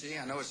Tennessee,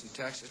 I know it's in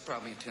Texas,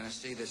 probably in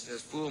Tennessee, that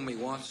says, fool me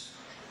once,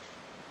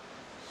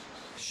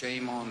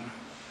 shame on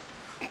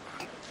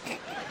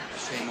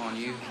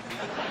you.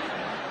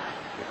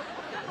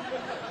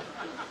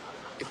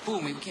 If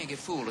fool me, we can't get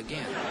fooled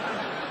again.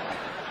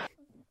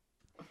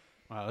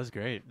 Wow, that's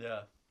great.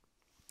 Yeah.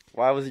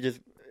 Why was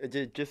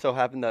it just so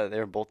happened that they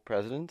were both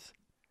presidents?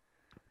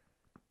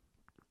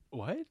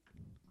 What?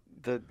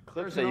 The clips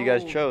There's that an you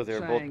guys old chose, they were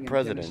saying both in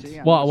presidents. Tennessee,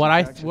 I know Well, it's what in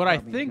I Texas, what I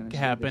probably in think Tennessee,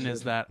 happened that is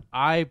says- that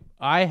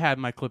I had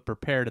my clip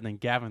prepared, and then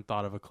Gavin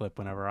thought of a clip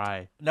whenever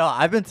I. No,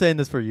 I've been saying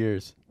this for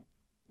years.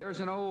 There's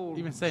an old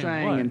Even saying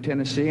saying what? in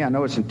Tennessee, I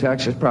know it's in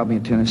Texas, probably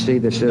in Tennessee,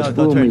 that says, No, don't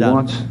fool turn it me down.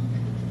 once,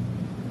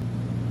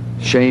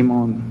 shame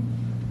on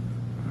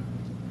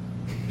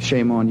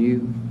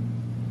you.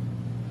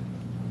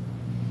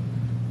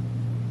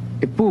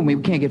 If fool me,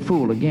 we can't get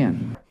fooled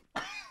again.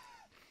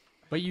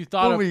 But you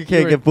thought Well, of, you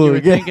can't were, get fooled you were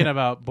again. thinking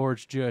about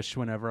Borge Jush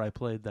whenever I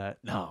played that.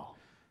 No,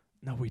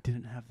 we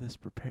didn't have this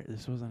prepared.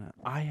 This wasn't it.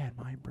 I had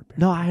mine prepared.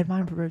 No, I had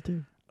mine prepared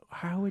too.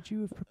 How would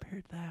you have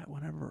prepared that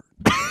whenever?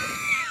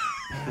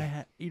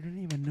 You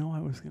didn't even know I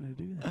was going to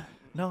do that.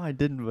 No, I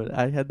didn't, but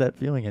I had that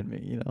feeling in me,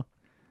 you know.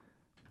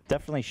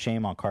 Definitely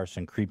shame on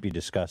Carson. Creepy,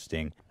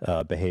 disgusting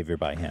behavior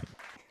by him.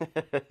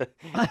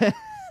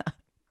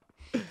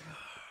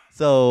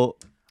 So,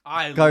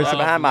 I Carson,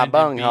 love behind my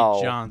Lyndon B.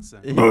 bunghole.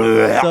 Johnson.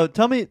 so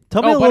tell me a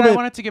but little I bit.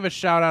 wanted to give a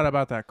shout out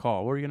about that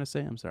call. What were you going to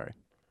say? I'm sorry.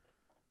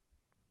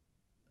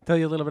 Tell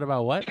you a little bit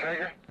about what?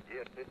 Hager?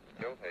 Yes, it's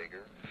Joe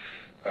Hager.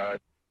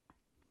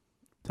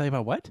 Tell you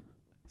about what?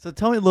 So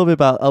tell me a little bit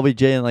about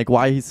LBJ and like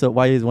why he's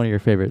one of your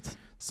favorites.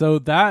 So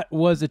that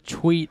was a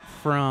tweet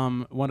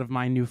from one of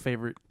my new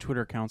favorite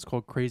Twitter accounts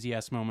called Crazy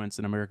Ass Moments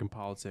in American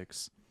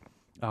Politics,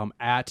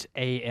 at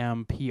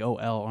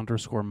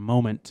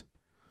AMPOL_moment.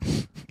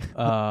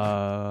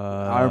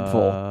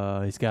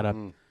 Harmful. He's got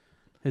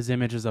his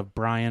images of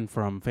Brian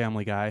from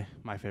Family Guy,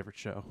 my favorite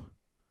show.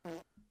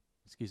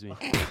 Excuse me.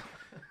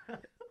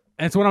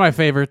 And it's one of my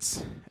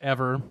favorites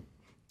ever.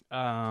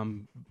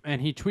 And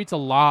he tweets a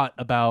lot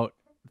about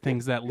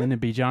things that Lyndon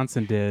B.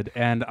 Johnson did,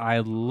 and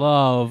I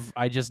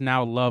just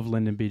now love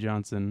Lyndon B.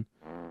 Johnson.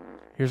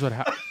 Here's what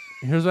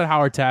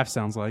Howard Taft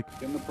sounds like.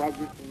 In the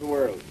progress of the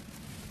world,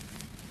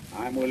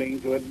 I'm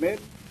willing to admit.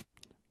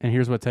 And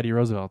here's what Teddy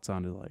Roosevelt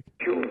sounded like.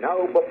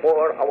 Now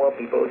before our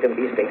people can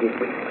be stated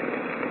free.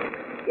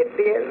 It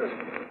is,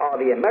 are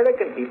the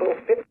American people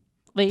fit?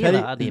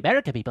 the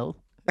American people.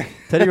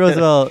 Teddy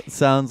Roosevelt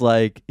sounds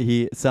like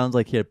he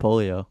had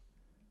polio.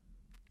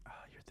 Oh,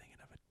 you're thinking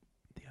of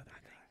the other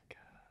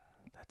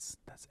thing. That's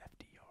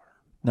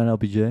FDR. Not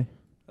LBJ.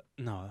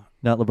 No,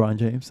 Not LeBron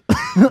James.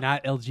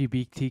 not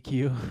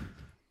LGBTQ.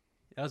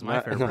 That was my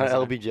favorite. Not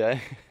president. LBJ.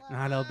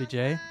 Not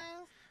LBJ.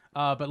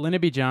 But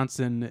Lyndon B.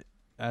 Johnson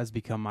has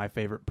become my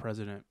favorite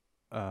president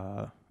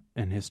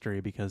in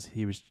history because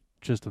he was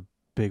just a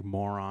big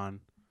moron.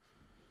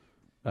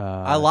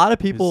 A lot of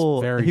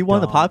people. He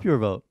won the dumb. popular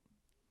vote.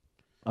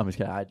 I'm just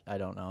kidding. I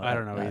don't know. I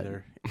don't know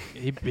either.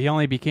 He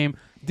only became.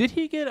 Did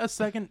he get a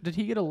second? Did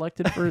he get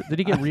elected for? Did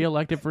he get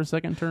reelected for a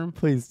second term?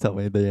 Please tell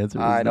me the answer.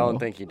 Is I no. don't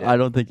think he did. I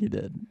don't think he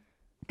did.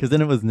 Because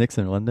then it was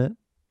Nixon, wasn't it?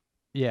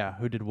 Yeah,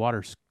 who did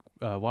water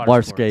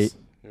skate.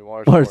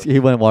 sports. He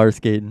went water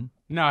skating.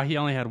 No, he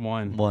only had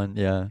one. One,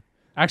 yeah.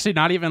 Actually,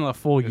 not even a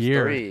full It was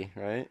year. 3,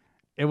 right?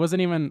 It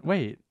wasn't even.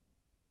 Wait,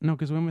 no,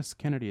 because when was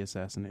Kennedy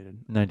assassinated?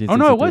 1963. Oh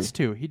no, it was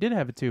 2. He did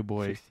have it 2,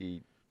 boy.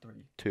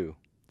 62.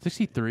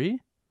 63.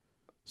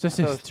 So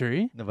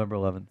 63. November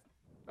 11th.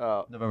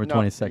 November no,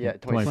 22nd. Yeah,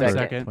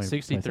 22nd.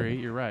 63.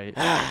 You're right.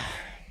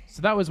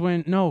 So that was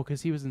when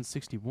because he was in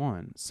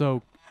 61.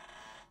 So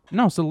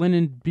so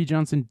Lyndon B.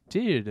 Johnson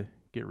did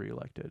get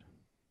reelected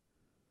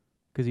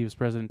because he was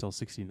president until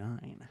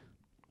 69.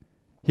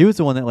 He was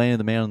the one that landed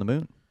the man on the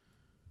moon.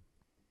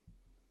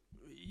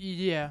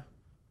 Yeah.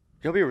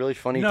 It'll be a really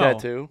funny No.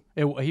 tattoo.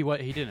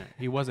 He didn't.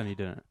 He wasn't. He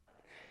didn't.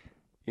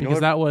 You know Because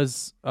what? that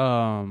was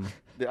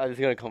I was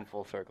gonna come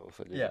full circle.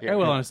 So just, I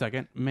will in a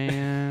second.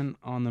 Man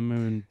on the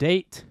moon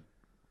date.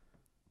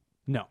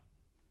 No,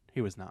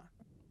 he was not.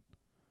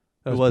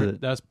 Who was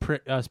it? That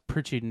was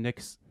Pritchard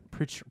Nixon.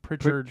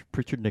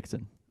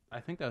 I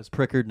think that was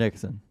Prickard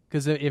Nixon.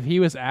 Because if he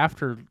was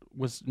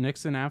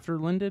Nixon after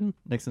Lyndon?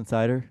 Nixon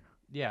cider.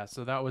 Yeah,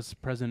 so that was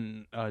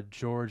President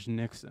George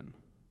Nixon.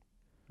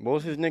 What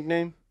was his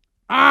nickname?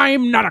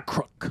 I'm not a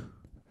crook.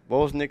 What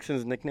was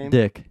Nixon's nickname?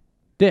 Dick.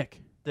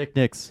 Dick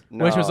Nix.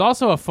 Which was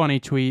also a funny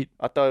tweet.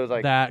 I thought it was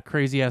like that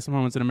Crazy Ass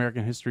Moments in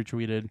American History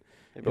tweeted.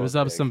 It was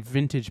of big. some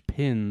vintage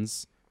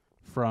pins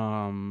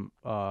from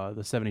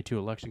the 72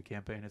 election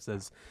campaign. It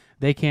says,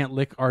 "They can't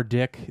lick our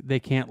dick. They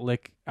can't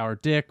lick our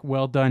dick.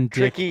 Well done,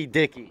 Dick. Tricky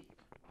Dicky.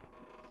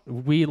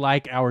 We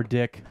like our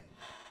dick."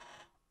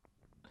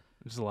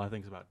 There's a lot of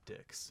things about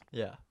dicks.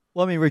 Yeah.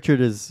 Well, I mean, Richard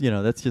is,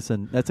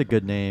 that's a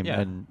good name, Yeah,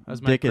 and that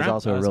was my Dick is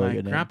also a really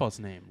good name. Grandpa's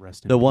name.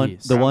 Rest in the one,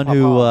 peace. the one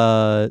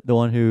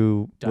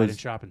who died was in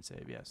Shop and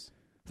Save. Yes.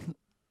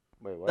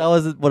 Wait, what? That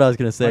wasn't what I was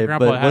gonna say, My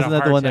grandpa but had wasn't a that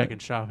the heart one attack that in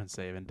Shop and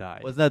Save and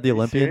died? wasn't that the Are you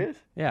Olympian? serious?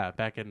 Yeah,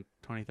 back in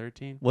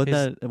 2013.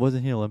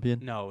 Wasn't he Olympian?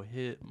 No,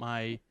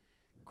 my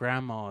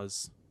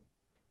grandma's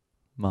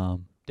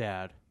Mom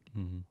dad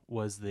Mm-hmm.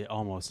 was the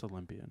almost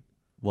Olympian.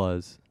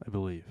 Was I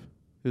believe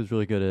he was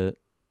really good at it.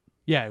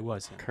 Yeah, it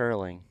was him.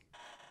 Curling.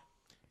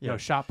 No,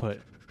 shot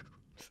put.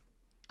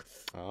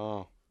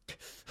 Oh.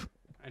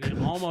 And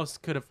he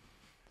almost could have.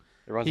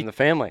 It runs in the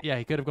family. Yeah,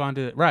 he could have gone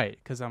to right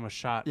because I'm a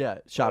shot. Yeah,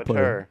 shot putter.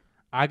 putter.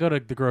 I go to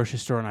the grocery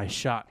store and I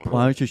shot. Put.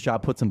 Why don't you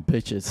shot put some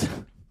bitches?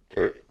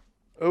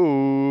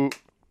 Ooh.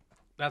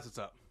 That's what's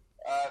up.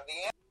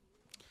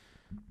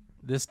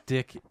 This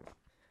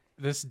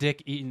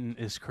dick eating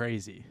is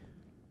crazy.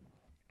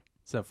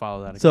 So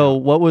follow that. So,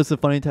 account. what was the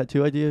funny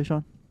tattoo idea,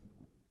 Sean?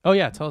 Oh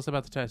yeah, tell us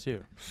about the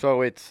tattoo.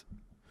 So it's,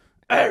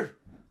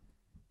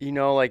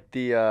 like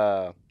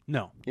the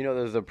No.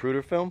 There's a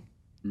Zapruder film.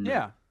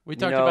 Yeah, we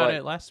talked about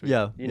it last week.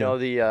 Yeah. Know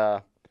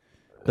the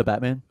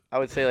Batman. I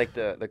would say like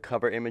the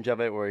cover image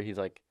of it where he's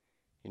like,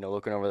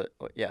 looking over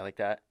like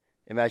that.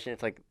 Imagine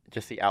it's like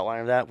just the outline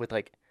of that with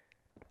like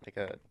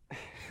a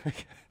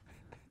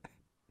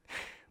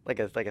like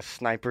a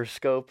sniper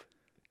scope.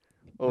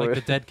 Like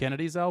the Dead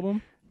Kennedys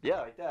album.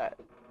 Yeah, like that.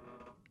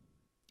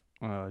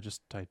 I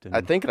just typed in.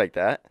 I think like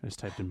that. I just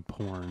typed in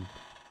porn.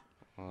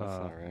 Oh, that's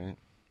not right.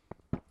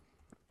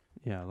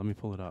 Yeah, let me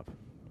pull it up.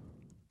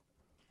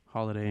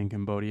 Holiday in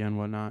Cambodia and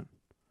whatnot.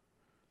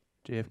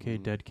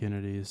 JFK Dead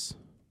Kennedys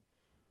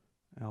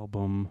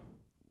album.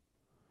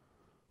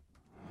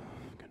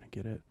 I'm gonna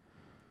get it.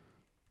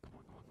 Come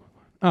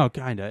on. Oh,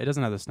 kinda. It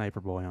doesn't have the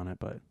Sniper Boy on it,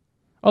 but it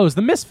was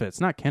the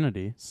Misfits, not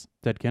Kennedy's.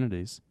 Dead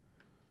Kennedys.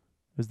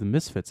 It was the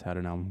Misfits had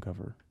an album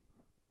cover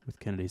with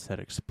Kennedy's head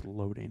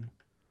exploding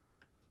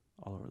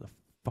all over the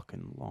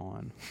fucking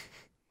lawn.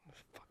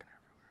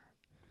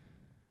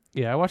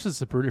 Yeah, I watch this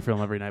Zapruder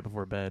film every night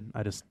before bed.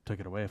 I just took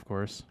it away, of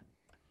course.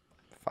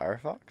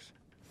 Firefox?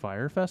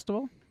 Fire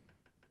Festival?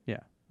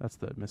 Yeah, that's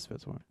the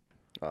Misfits one.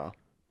 Oh.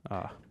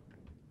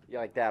 Yeah,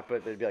 like that,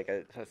 but there'd be like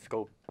a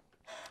scope.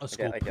 A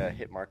scope. Like a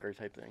hit marker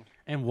type thing.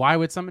 And why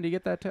would somebody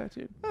get that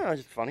tattooed? Oh,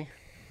 just funny.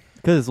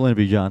 Because it's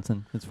Lyndon B.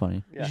 Johnson. It's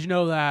funny. Yeah. Did you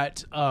know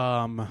that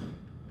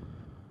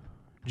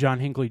John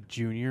Hinckley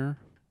Jr.,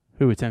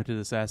 who attempted to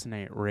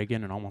assassinate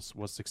Reagan and almost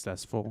was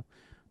successful,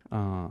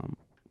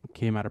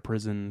 came out of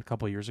prison a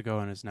couple years ago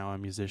and is now a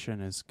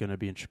musician, is going to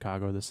be in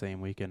Chicago the same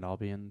weekend I'll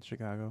be in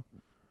Chicago.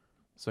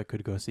 So I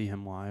could go see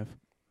him live.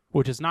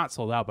 Which is not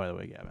sold out, by the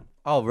way, Gavin.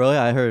 Oh, really?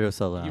 I heard it was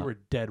sold out. You were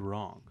dead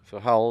wrong. So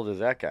how old is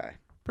that guy?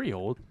 Pretty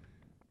old.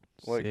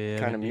 What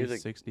kind of 70s,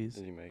 music 60s.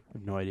 does he make? I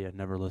have no idea.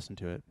 Never listened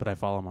to it, but I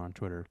follow him on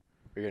Twitter.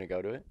 Are you going to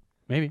go to it?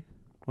 Maybe.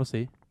 We'll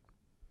see.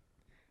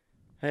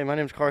 Hey, my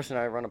name's Carson.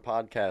 I run a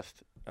podcast.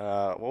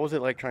 What was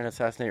it like trying to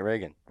assassinate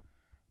Reagan?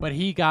 But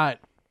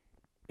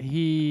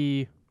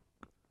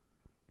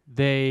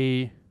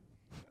they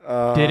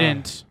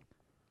didn't.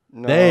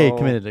 No. They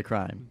committed a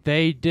crime.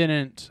 They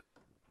didn't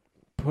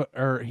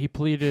he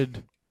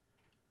pleaded.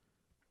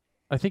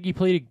 I think he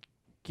pleaded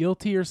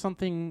guilty or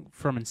something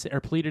or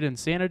pleaded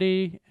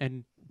insanity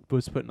and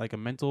was put in like a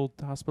mental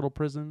hospital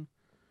prison.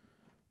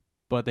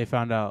 But they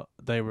found out,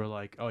 they were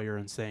like, "Oh, you're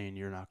insane.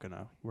 We're not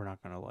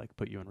gonna like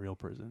put you in real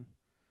prison."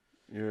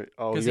 You're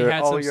a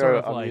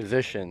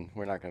musician.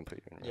 We're not gonna put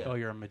you in real. Oh,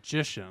 you're a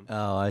magician.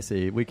 Oh, I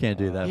see. We can't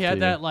do that. He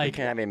had that You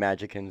can't have any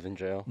magicians in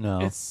jail.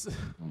 No. It's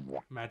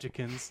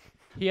magicians.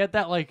 He had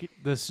that like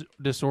this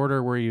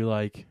disorder where you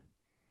like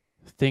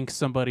think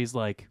somebody's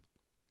like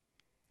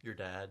your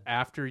dad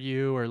after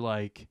you, or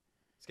like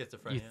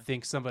schizophrenia. You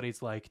think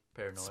somebody's like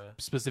paranoia.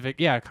 Specific,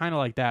 yeah, kind of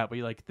like that. But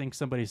you like think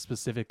somebody's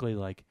specifically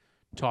like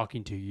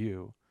talking to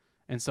you,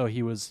 and so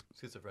he was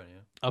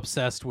schizophrenia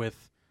obsessed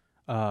with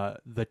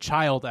the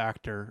child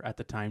actor at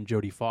the time,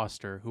 Jodie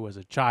Foster, who was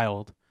a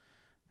child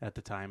at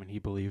the time, and he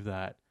believed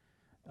that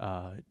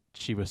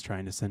she was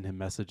trying to send him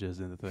messages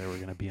and that they were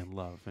going to be in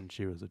love, and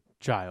she was a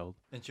child.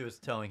 And she was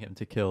telling him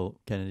to kill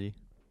Kennedy.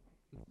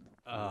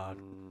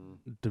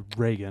 The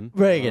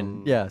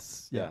Reagan.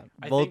 Yes. Yeah.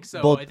 I both, think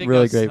so. Both I think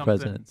really that was great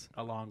presidents.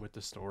 Along with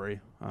the story.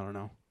 I don't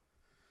know.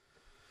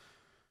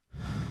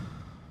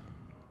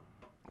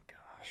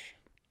 Gosh.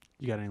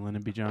 You got any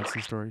Lyndon B.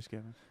 Johnson stories,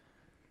 Kevin?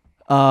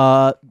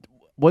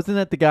 Wasn't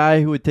that the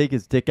guy who would take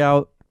his dick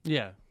out?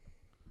 Yeah.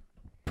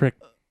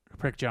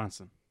 Prick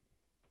Johnson.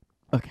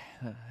 Okay,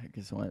 I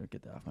just wanted to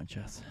get that off my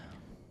chest.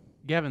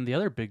 Gavin, the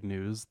other big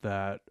news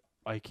that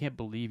I can't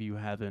believe you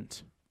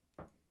haven't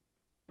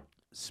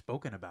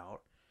spoken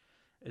about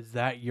is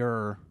that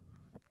you're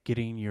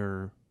getting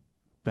your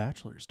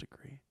bachelor's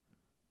degree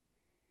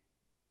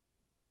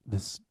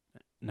this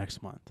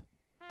next month.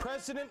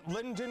 President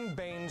Lyndon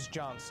Baines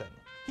Johnson.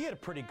 He had a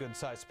pretty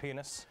good-sized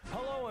penis.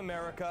 Hello,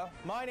 America.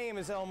 My name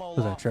is Elmo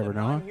Was that Trevor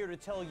Laughlin. Noah? I'm here to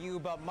tell you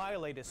about my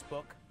latest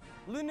book,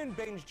 Lyndon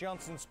Baines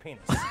Johnson's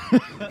Penis.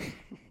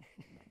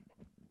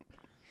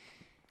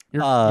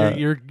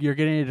 You're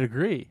getting a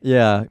degree.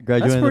 Yeah,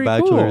 graduating with a pretty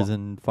bachelor's cool.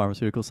 in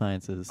pharmaceutical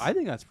sciences. I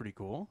think that's pretty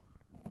cool.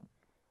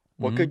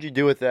 What could you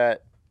do with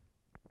that?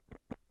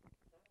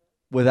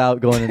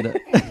 Without going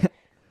into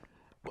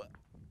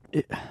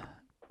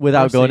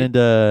without going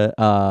into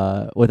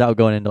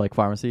like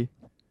pharmacy.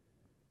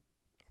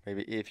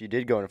 Maybe if you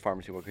did go into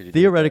pharmacy, what could you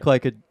Theoretically, I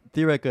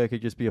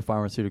could just be a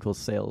pharmaceutical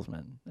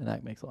salesman, and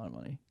that makes a lot of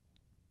money.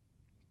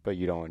 But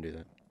you don't want to do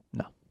that.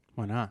 No.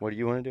 Why not? What do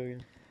you want to do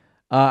again?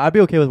 I'd be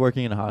okay with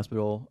working in a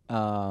hospital.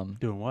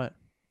 Doing what?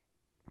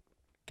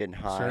 Getting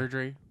high.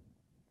 Surgery?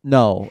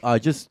 No,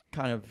 just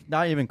kind of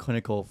not even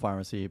clinical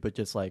pharmacy, but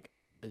just like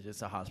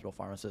just a hospital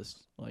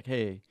pharmacist. Like,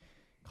 hey,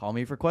 call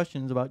me for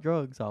questions about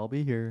drugs. I'll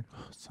be here.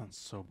 Sounds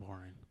so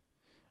boring.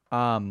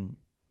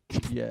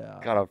 Yeah.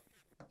 God,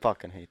 I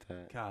fucking hate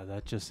that. God,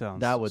 that just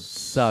sounds. That would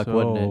suck, so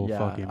wouldn't it? Yeah.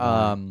 fucking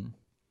boring.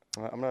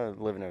 I'm gonna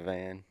live in a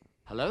van.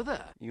 Hello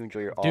there. You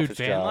enjoy your Dude, office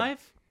van job.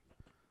 life?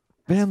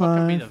 Van Let's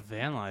fucking be life. the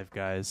van life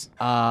guys.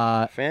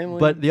 Family.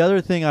 But the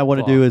other thing I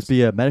want to do is Vlogs.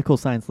 be a medical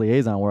science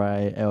liaison, where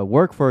I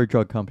work for a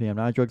drug company. I'm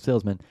not a drug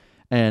salesman,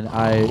 and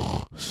I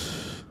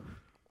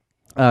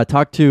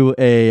talk to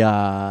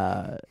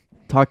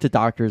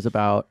doctors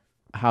about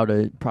how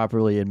to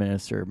properly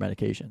administer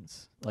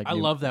medications. Like I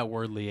love that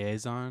word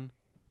liaison.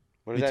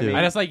 What Me does that too. mean?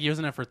 I just like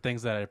using it for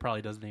things that it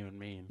probably doesn't even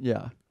mean.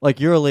 Yeah, like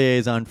you're a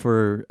liaison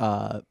for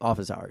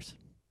office hours.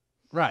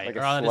 Right. Like or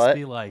a I'll slut? just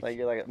be like, Like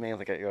you're like man,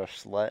 like you're a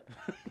slut,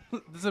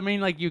 does it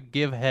mean like you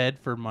give head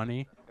for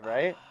money?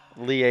 right?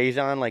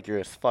 Liaison, like you're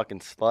a fucking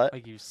slut.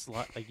 Like you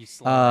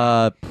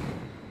slut.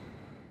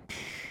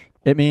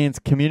 It means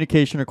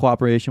communication or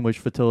cooperation which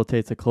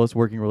facilitates a close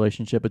working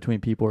relationship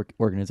between people or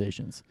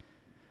organizations.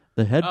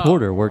 The head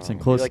porter works in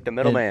close like the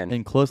middleman.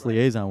 in close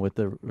liaison with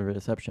the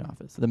reception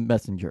office, the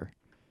messenger.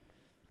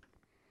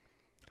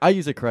 I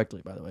use it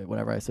correctly, by the way,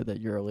 whenever I said that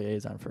you're a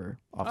liaison for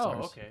officers.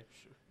 Oh, okay.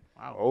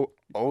 Wow.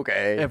 Oh,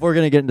 okay. If we're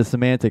gonna get into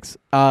semantics,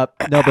 no,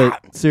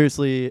 but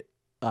seriously,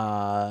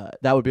 that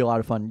would be a lot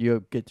of fun.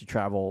 You get to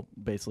travel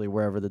basically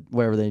wherever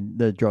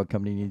the drug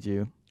company needs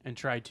you. And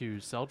try to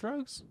sell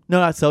drugs? No,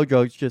 not sell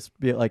drugs. Just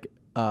be like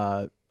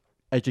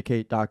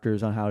educate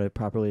doctors on how to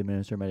properly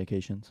administer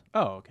medications.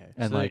 Oh, okay.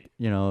 And So like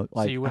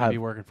so you wouldn't have- be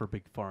working for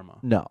Big Pharma?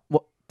 No,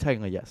 well,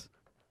 technically yes,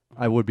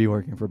 I would be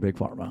working for Big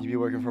Pharma. You'd be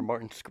working for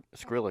Martin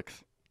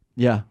Skrillex.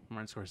 Yeah.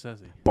 Martin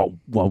Scorsese. Whoa,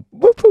 whoa.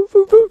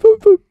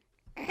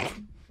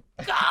 Call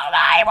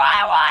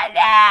 911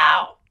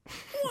 now!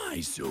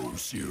 Why so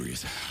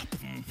serious?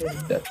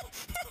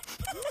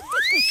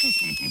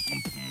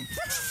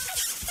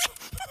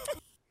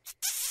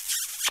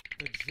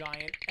 The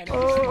giant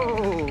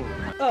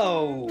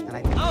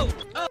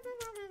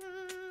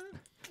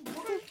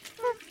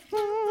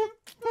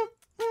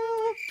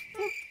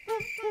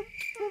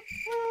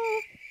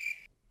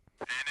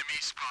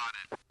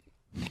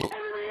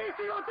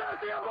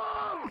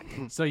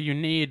So you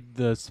need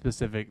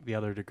the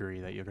other degree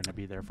that you're going to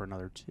be there for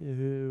another 2.5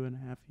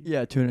 years.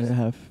 Yeah,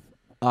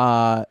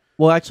 2.5.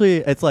 Well, actually,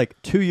 it's like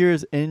 2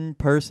 years in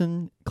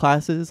person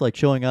classes, like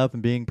showing up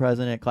and being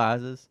present at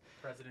classes.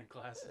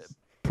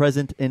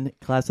 Present in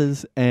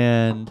classes,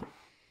 and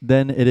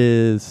then it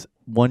is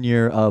 1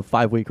 year of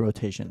 5-week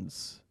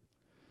rotations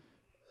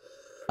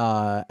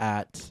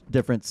at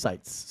different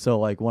sites. So,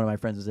 like, one of my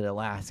friends was in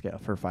Alaska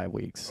for 5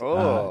 weeks.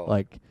 Oh.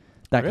 Like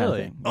that kind of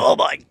Really? thing. Oh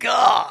my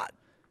god!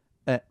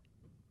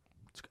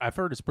 I've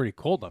heard it's pretty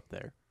cold up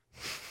there.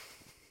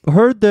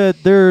 Heard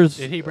that there's.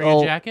 Did he bring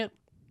a jacket?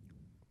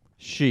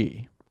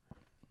 She.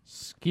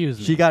 Excuse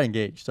me. She got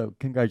engaged, so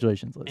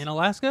congratulations, Liz. In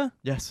Alaska?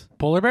 Yes.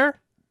 Polar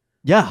bear?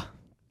 Yeah.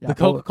 The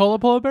Coca-Cola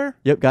polar bear?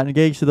 Yep, got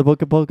engaged to the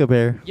Polka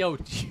Bear. Yo,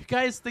 do you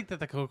guys think that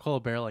the Coca-Cola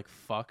bear like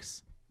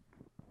fucks?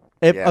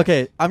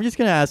 Okay, I'm just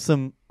gonna ask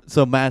some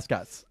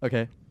mascots.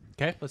 Okay.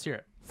 Okay, let's hear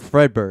it.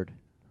 Fredbird.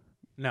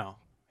 No,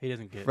 he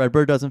doesn't get.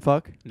 Fredbird doesn't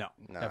fuck. No,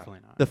 definitely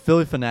not. The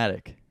Philly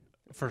Fanatic.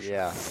 For sure.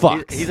 Yeah.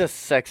 Fucks. He's a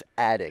sex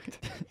addict.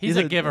 He's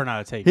a giver,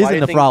 not a taker. He's Why a do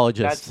you think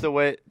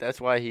nephrologist. That's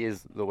why he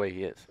is the way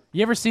he is.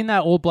 You ever seen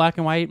that old black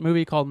and white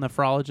movie called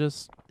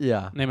Nephrologist?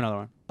 Yeah. Name another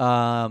one.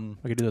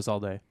 I could do this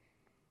all day.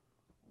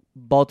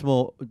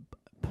 Baltimore.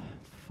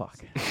 Fuck.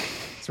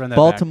 Let's run that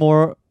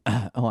Baltimore.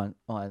 Hold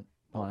on.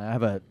 I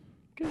have a.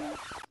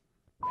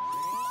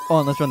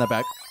 Hold on, let's run that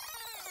back.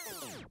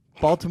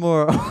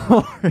 Baltimore.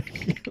 What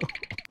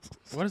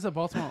does the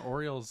Baltimore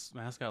Orioles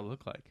mascot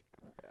look like?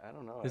 I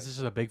don't know. This is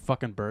just a big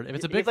fucking bird. If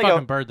it's a He big has like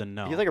fucking bird, then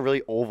no. He has like a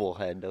really oval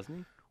head, doesn't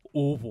he?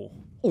 Oval.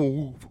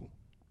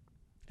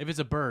 If it's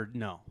a bird,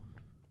 no.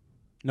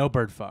 No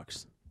bird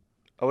fucks.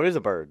 Oh, it is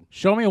a bird.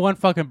 Show me one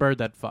fucking bird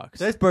that fucks.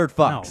 This bird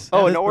fucks.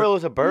 Oh, an this oriole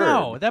is a bird.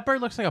 No, that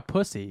bird looks like a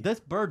pussy. This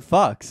bird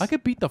fucks. I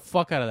could beat the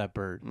fuck out of that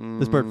bird.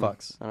 This bird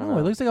fucks. I don't No, know.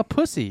 it looks like a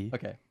pussy.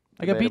 Okay.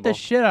 I could beat the Debatable.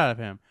 shit out of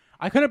him.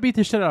 I couldn't beat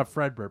the shit out of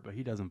Fredbird, but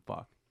he doesn't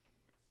fuck.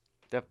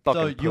 That So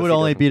fucking you pussy would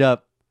only doesn't beat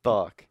up.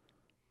 fuck.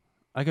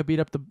 I could beat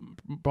up the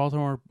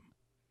Baltimore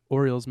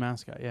Orioles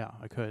mascot. Yeah,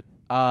 I could.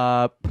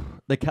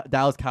 The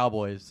Dallas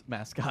Cowboys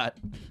mascot.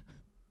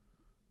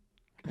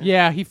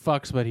 Yeah, he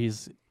fucks, but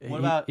he's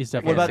about- he's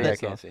what definitely about a the- face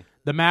I can't off. see.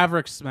 The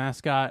Mavericks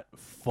mascot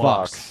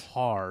fucks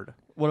hard.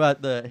 What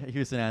about the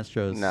Houston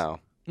Astros? No.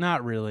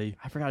 Not really.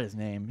 I forgot his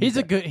name. He's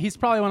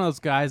probably one of those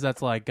guys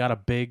that's like got a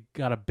big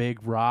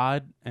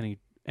rod and he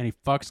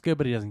fucks good,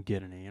 but he doesn't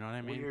get any. You know what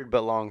I mean? Weird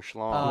but long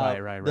schlong.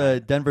 Right.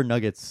 The Denver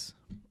Nuggets.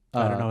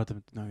 I don't know what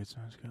the Nuggets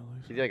mascot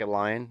looks. He's like a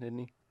lion, isn't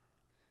he?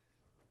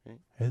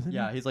 Isn't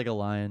Yeah, he's like a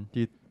lion.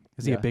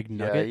 Is he a big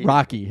nugget? he-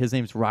 Rocky. His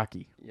name's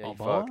Rocky. Yeah, he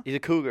Balboa? fuck. He's a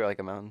cougar, like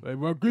a mountain.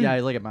 Yeah,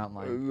 he's like a mountain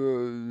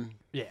lion.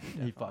 Yeah,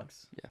 He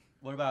fucks. Yeah.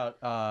 What about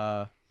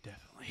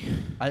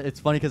definitely. It's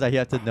funny because I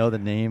have to know the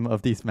name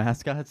of these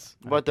mascots.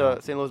 What the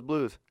St. Louis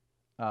Blues?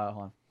 Hold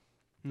on.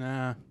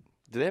 Nah.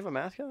 Do they have a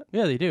mascot?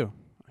 Yeah, they do.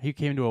 He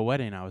came to a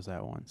wedding I was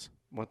at once.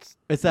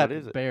 It's that what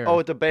is it? bear. Oh,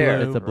 it's a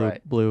bear. It's a blue.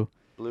 Right. Blue.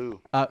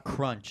 Blue.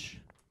 Crunch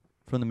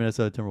from the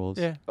Minnesota Timberwolves.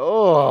 Yeah.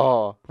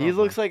 Oh, he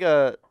looks like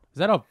a. Is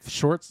that a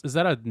shorts? Is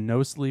that a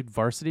no sleeve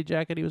varsity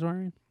jacket he was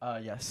wearing?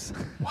 Yes.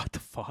 What the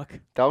fuck?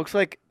 That looks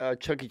like a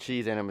Chuck E.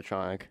 Cheese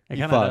animatronic. It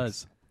kind of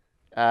does.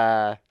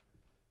 Yeah.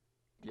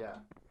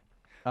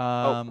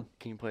 Can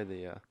you play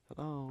the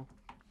hello?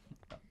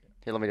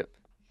 Here, let me do it.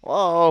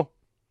 Hello.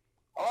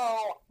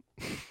 Oh.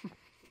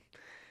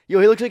 Yo,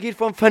 he looks like he's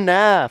from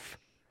FNAF.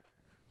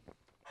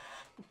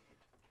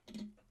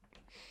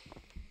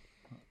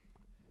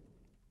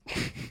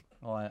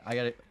 Hold on, I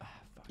got it.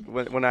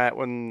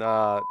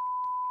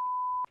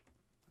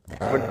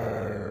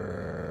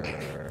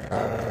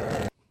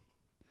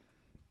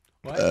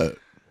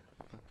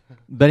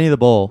 Benny the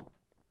Bull.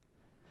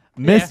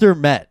 Mr.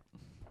 Met.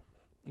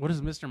 What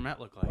does Mr. Met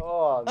look like?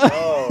 Oh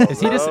no!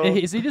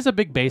 Is he just a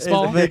big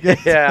baseball?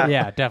 Yeah.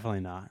 Yeah, definitely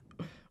not.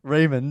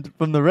 Raymond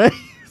from the Rays.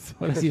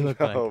 What does he look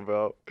like? No,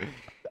 bro.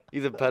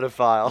 He's a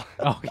pedophile.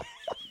 Oh.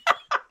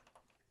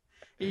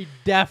 He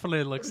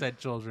definitely looks at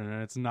children,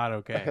 and it's not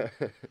okay.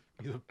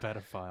 He's a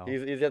pedophile.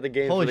 He's at the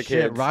game Holy for the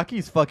shit, kids.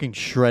 Rocky's fucking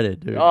shredded,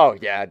 dude. Oh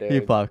yeah, dude. He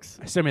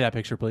fucks. Send me that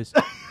picture, please.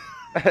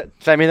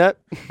 Send me that.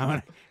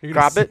 You're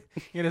Crop it.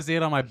 You're gonna see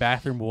it on my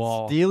bathroom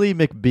wall. Steely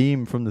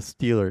McBeam from the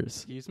Steelers.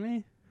 Excuse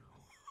me.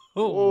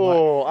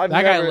 Oh, I've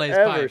that never guy lays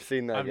ever pipe.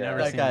 seen that. I've guy.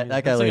 never seen guy- him.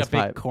 that guy Looks lays like a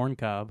big pipe. corn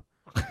cob.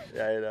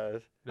 Yeah, he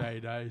does. Yeah, he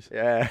does.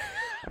 Yeah.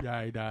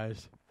 Yeah, he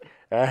does.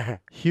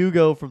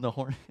 Hugo from the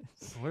Hornets.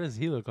 What does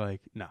he look like?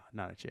 No,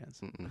 not a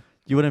chance.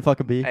 You wouldn't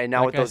fucking be? Hey,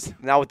 now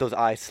That with those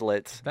eye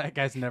slits. That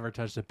guy's never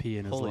touched a pee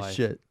in his Holy life.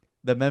 shit.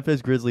 The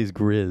Memphis Grizzlies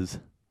Grizz.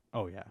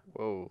 Oh yeah.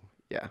 Whoa.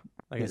 Yeah.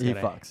 Like He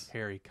got a fucks.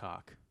 hairy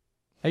cock.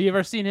 Have you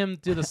ever seen him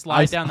do the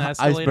slide down the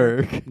escalator?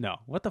 Iceberg. No.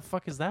 What the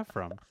fuck is that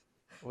from?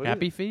 What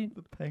Happy is- Feet?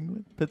 The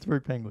Penguin.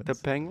 Pittsburgh Penguins. The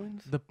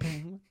Penguins? The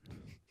penguin?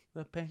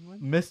 The penguin?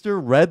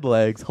 Mr.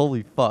 Redlegs.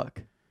 Holy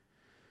fuck.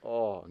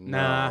 Oh no.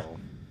 Nah.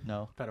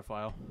 No.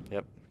 Pedophile.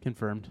 Yep.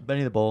 Confirmed.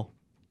 Benny the Bull.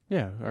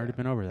 Yeah, already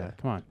been over that.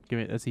 Come on. Give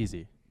me that's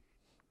easy.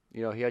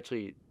 You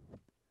know,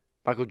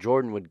 Michael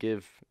Jordan would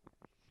give.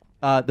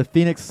 The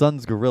Phoenix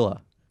Suns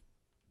gorilla.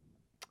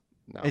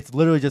 No. It's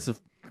literally just a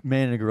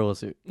man in a gorilla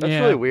suit. That's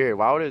really weird.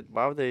 Why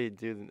would they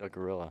do a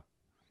gorilla?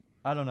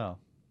 I don't know.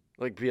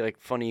 Like be like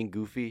funny and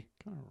goofy.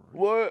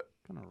 What?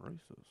 Kind of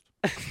racist.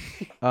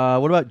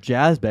 What about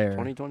Jazz Bear?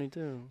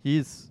 2022.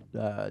 He's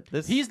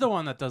He's the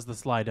one that does the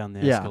slide down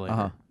the Yeah,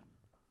 escalator.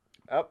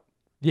 Up.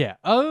 Yeah.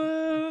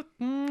 That's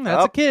a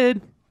Up.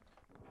 kid.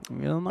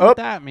 You don't know Up. what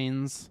that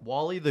means.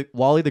 Wally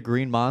the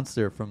Green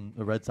Monster from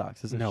the Red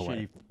Sox. It's a No shitty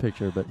way.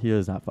 picture, but he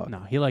does not fuck. No,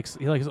 he likes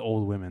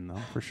old women though,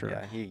 for sure.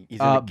 Yeah, he's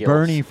into gills.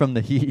 Bernie from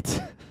the Heat.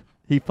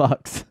 He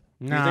fucks.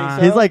 Nah.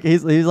 so? He's like Hey,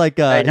 he's like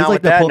now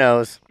with the that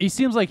nose. He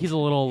seems like he's a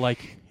little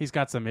like he's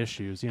got some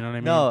issues. You know what I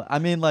mean? No, I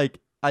mean like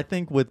I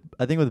think with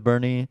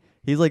Bernie,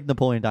 he's like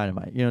Napoleon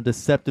Dynamite. You know,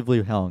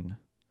 deceptively hung.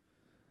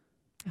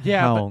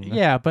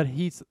 Yeah, but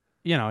he's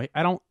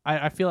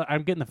I feel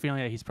I'm getting the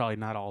feeling that he's probably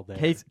not all there.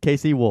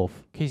 Casey Wolf.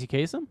 Casey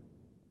Kasem?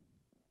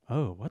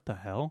 Oh, what the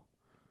hell?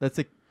 That's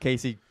a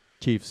Casey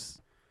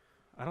Chiefs.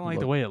 I don't like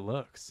the way it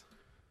looks.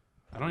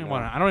 I don't even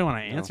want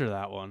to answer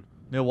that one.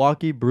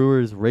 Milwaukee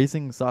Brewers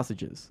Racing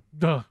Sausages.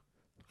 Duh.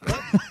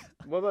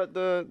 What about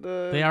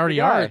the? They already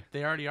the guy? are.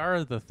 They already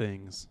are the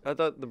things. I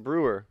thought the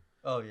brewer.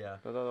 Oh yeah. I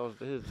thought that was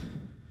his.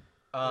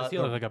 Does he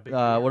look like a big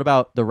what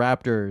about the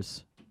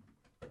Raptors?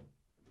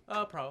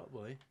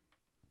 Probably.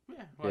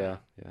 Yeah. why Yeah,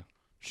 not? yeah.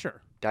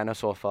 Sure.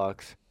 Dinosaur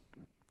fox.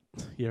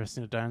 You ever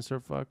seen a dinosaur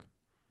fuck?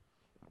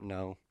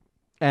 No.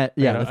 And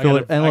I got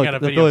a the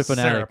video Philly of Sarah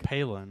Fanatic.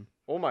 Palin.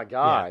 Oh my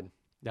god.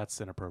 That's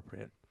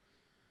inappropriate.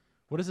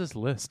 What is this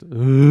list? It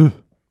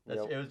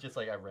was just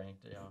like I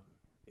ranked. You know.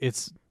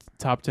 It's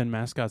top 10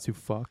 mascots who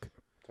fuck.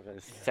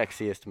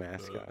 Sexiest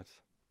mascots.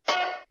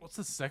 What's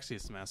the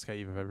sexiest mascot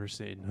you've ever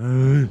seen?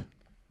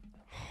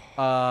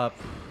 Where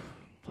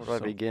do I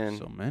begin?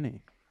 So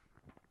many.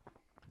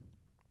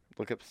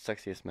 Look up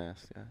sexiest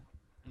mascot.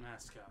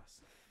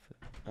 Mascots.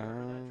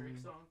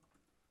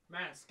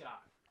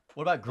 Mascot.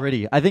 What about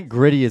Gritty? I think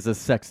Gritty is the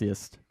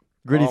sexiest.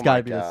 Gritty's Oh got my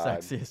to be the God.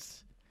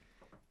 sexiest.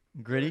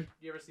 Gritty?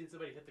 You ever seen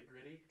somebody hit the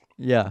Gritty?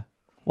 Yeah.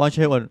 Why don't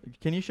you hit one?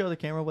 Can you show the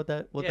camera what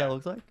that Yeah.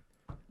 looks like?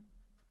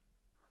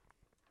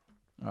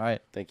 All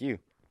right. Thank you.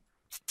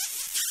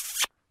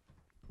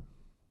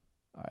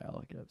 All right, I'll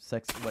look it up.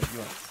 What you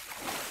want?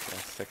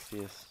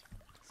 Sexiest.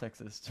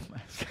 Sexist.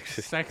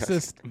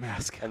 Sexist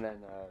mascot. And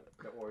then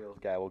the Orioles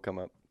guy will come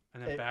up.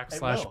 And then It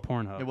backslash will.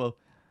 Pornhub. It will.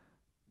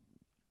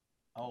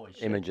 Oh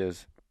shit.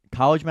 Images.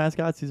 College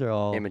mascots. These are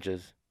all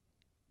Images.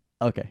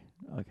 Okay.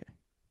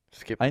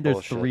 Skip I think the there's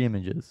bullshit. 3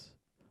 images.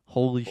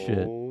 Holy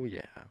shit. Oh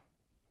yeah.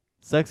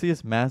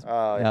 Sexiest mass.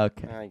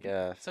 Okay. I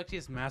guess.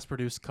 Sexiest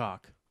mass-produced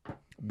cock.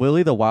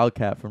 Willie the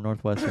Wildcat from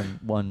Northwestern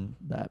won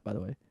that, by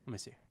the way. Let me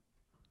see.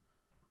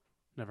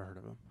 Never heard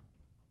of him.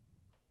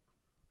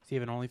 Does he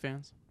have an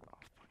OnlyFans? Oh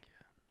fuck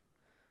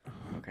yeah.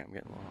 Okay, I'm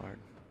getting a little hard.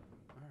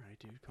 All right,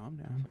 dude, calm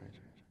down.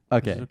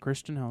 Okay. This is a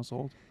Christian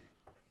household.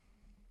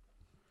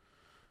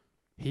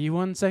 He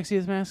won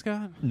sexiest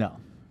mascot? No.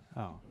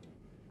 Oh.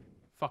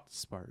 Fuck the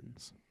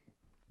Spartans.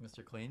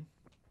 Mr. Clean?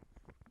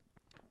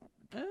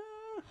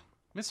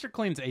 Mr.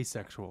 Clean's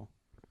asexual.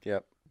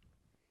 Yep.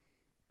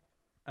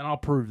 And I'll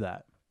prove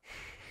that.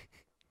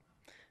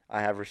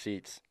 I have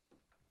receipts.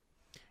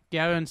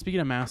 Gavin, speaking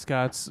of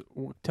mascots,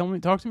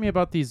 talk to me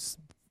about these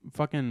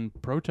fucking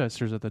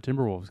protesters at the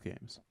Timberwolves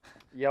games.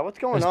 Yeah, what's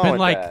going There's on been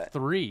with like that?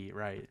 3,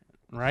 right?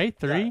 Right?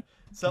 3? Yeah.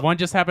 So- One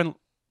just happened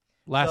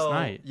last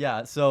night.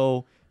 Yeah,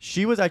 so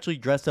she was actually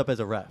dressed up as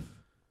a ref.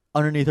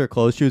 Underneath her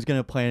clothes, she was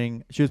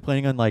planning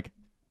on like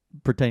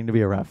pretending to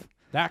be a ref.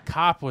 That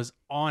cop was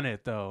on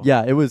it though.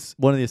 Yeah, it was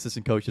one of the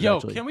assistant coaches. Yo,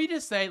 actually. can we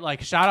just say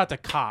like shout out to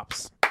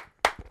cops?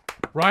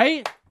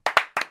 Right?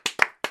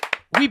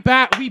 We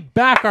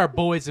back our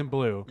boys in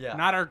blue. Yeah.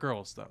 Not our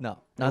girls though. No, It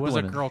not the was a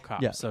women. girl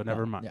cop, Yeah, so no,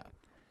 never mind.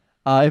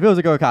 Yeah. If it was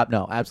a girl cop,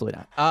 no, absolutely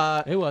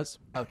not. It was.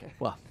 Okay.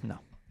 Well,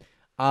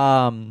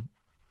 no.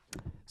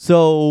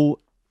 So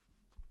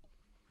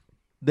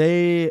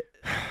they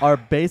are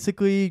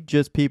basically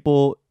just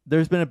people.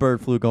 There's been a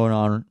bird flu going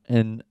on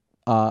in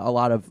a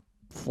lot of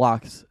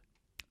flocks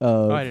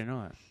of I didn't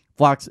know that.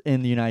 flocks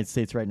in the United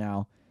States right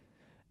now.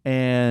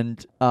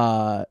 And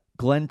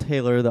Glenn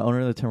Taylor, the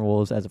owner of the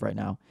Timberwolves, as of right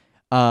now,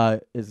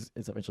 is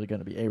eventually going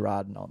to be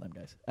A-Rod and all them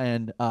guys.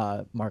 And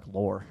Mark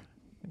Lore,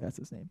 I think that's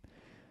his name.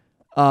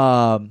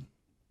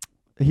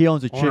 He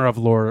owns a Owner of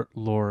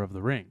Lore of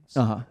the Rings.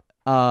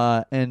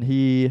 and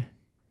he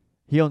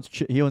owns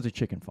a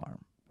chicken farm,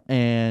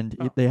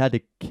 and they had to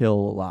kill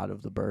a lot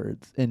of the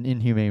birds in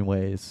inhumane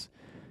ways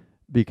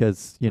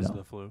because Because of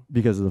the flu?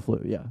 Because of the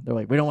flu, yeah. They're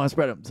like, we don't want to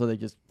spread them, so they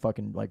just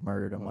fucking like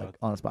murdered them like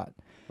on the spot.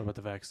 What about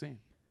the vaccine?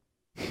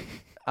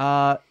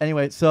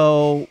 Anyway,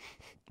 so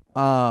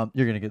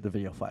you're gonna get the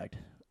video flagged.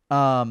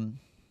 Fine,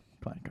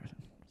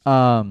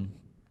 Carson.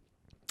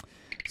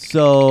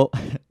 So A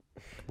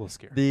little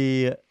scared.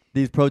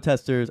 these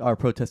protesters are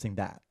protesting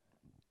that.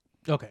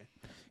 Okay.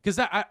 Because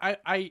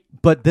I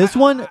But this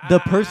one, the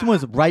person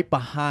was right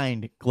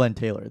behind Glenn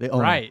Taylor, the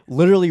owner. Right.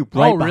 Literally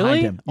right Oh, behind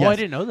really? him. Oh, I Yes.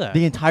 didn't know that.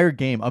 The entire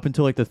game up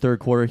until like the third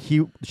quarter,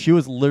 she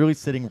was literally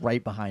sitting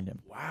right behind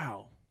him.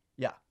 Wow.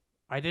 Yeah.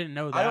 I didn't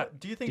know that. I don't-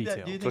 do you think that-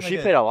 detail. do you So think she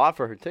like paid a lot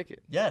for her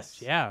ticket. Yes.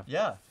 Yeah.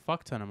 Yeah.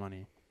 Fuck ton of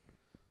money.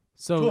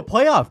 So To a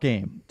playoff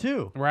game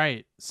too.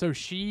 Right. So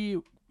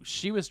she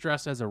was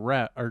dressed as a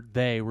ref, or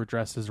they were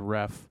dressed as a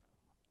ref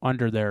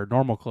under their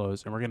normal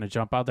clothes, and we're gonna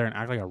jump out there and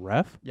act like a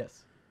ref.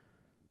 Yes.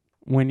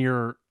 When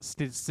you're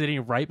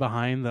sitting right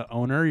behind the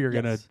owner, you're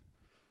gonna. Yes.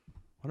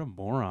 What a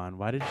moron!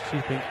 Why did she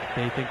think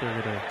they think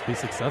they're gonna be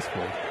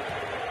successful?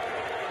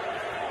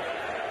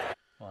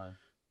 Why?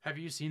 Have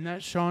you seen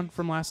that, Sean,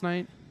 from last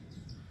night?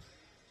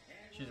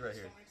 She's right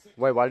here.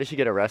 Wait, why did she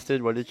get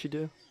arrested? What did she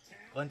do?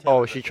 Glenn Taylor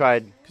Oh, she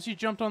tried. Because she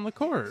jumped on the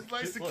court.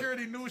 Like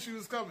security knew she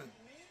was coming.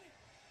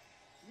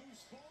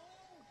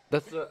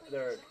 That's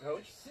their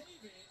coach.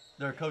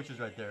 Their coach is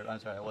right there. I'm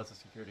sorry, it was a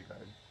security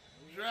guard.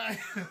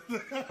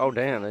 Oh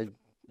damn!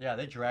 Yeah,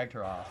 they dragged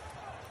her off.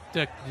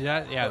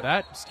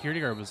 That security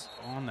guard was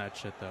on that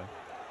shit though.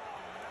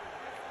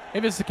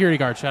 If it's security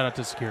guard, shout out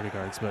to security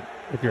guards. But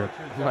if you're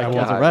My was a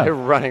God, ref. they're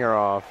running her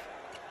off.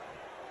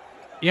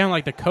 yeah, and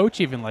like the coach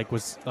even like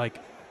was like.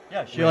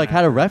 Yeah, she like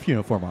had a ref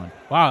uniform on.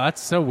 Wow,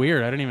 that's so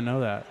weird. I didn't even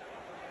know that.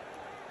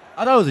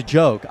 I thought it was a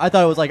joke. I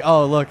thought it was like,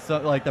 oh look, so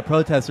like the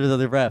protesters are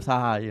the refs,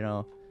 haha, you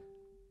know.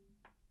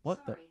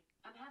 What the?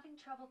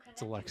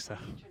 It's Alexa.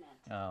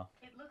 Oh.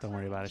 Don't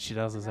worry about it. She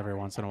does this every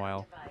once in a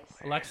while.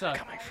 Alexa.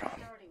 Coming from.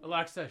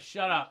 Alexa,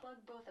 shut up.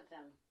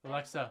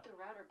 Alexa.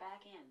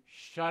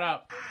 Shut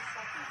up.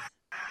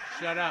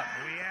 Shut up.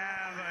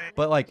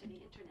 But like,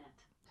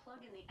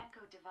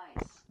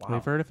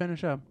 Wait for her to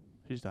finish up.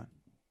 She's done.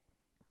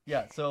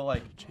 Yeah, so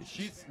like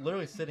she's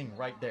literally sitting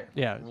right there.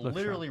 Yeah, it looks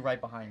literally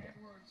right behind him.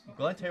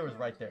 Glenn Taylor's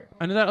right there.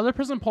 And did that other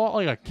person pull out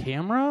like a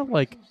camera?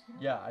 Like,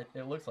 yeah,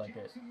 it looks like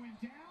it.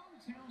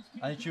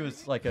 I think she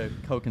was like a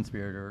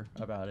co-conspirator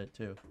about it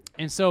too.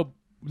 And so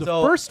the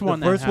first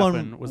one that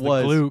happened was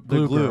the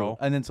glue girl,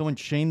 and then someone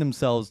chained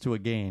themselves to a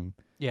game.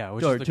 Yeah,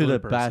 which or is the to glue the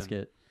person,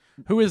 basket.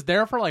 who was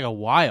there for like a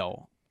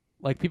while.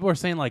 Like people are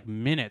saying like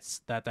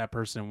minutes that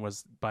person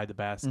was by the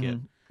basket.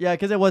 Mhm. Yeah,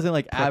 because it wasn't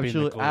like Prepping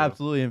the glue.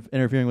 absolutely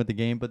interfering with the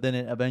game, but then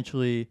it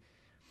eventually,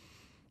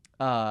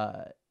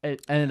 it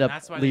ended And up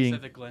that's why leading. they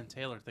said the Glenn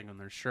Taylor thing on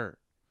their shirt.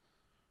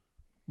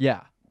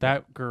 Yeah,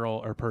 That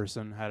girl or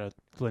person had a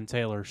Glenn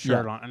Taylor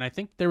shirt Yeah. on, and I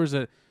think there's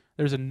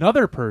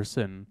another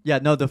person. yeah.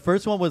 No, the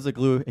first one was the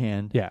glue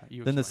hand. Yeah.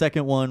 Then the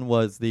second one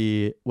was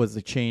the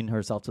chain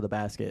herself to the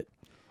basket.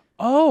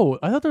 Oh,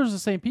 I thought there was the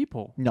same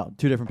people. No,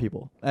 two different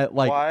people. Like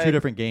Why- two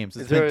different games.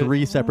 is It's been there-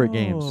 3 separate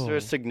games. Is there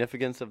a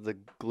significance of the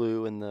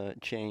glue and the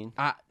chain?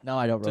 No,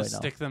 I don't To really know.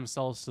 stick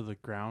themselves to the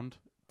ground.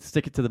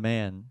 Stick it to the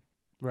man.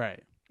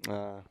 Right.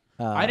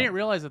 I didn't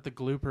realize that the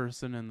glue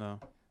person and the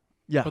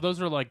Yeah. But those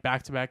were like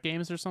back-to-back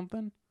games or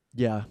something.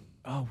 Yeah.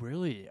 Oh,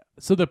 really?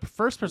 So the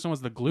first person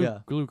was the glue Yeah.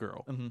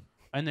 girl, Mhm.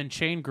 and then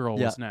chain girl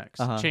Yeah. was next.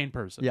 Uh-huh. Chain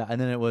person. Yeah, and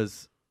then it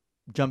was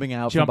jumping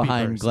out Jumpy from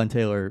behind person. Glenn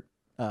Taylor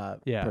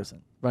Yeah.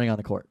 person running on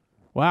the court.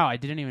 Wow, I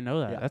didn't even know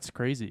that. Yeah. That's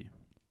crazy.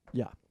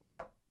 Yeah.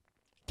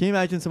 Can you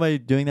imagine somebody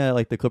doing that at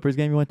like the Clippers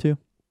game you went to?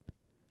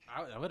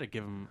 I would have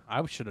given.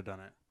 I should have done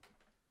it.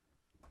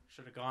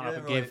 Should have gone It up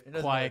and doesn't really- gave it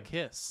doesn't quiet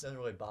really- kiss. Doesn't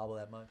really bobble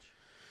that much.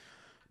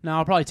 No,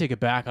 I'll probably take it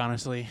back.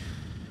 Honestly,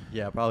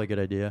 Yeah, probably a good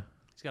idea.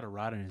 he's got a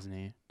rod in his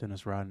knee.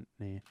 Dennis Rodney.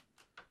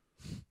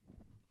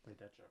 Played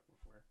that joke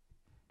before.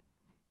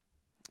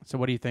 So,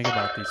 what do you think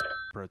about these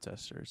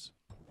protesters?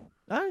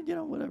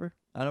 Whatever.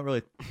 I don't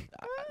really.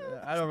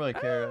 I don't really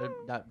care.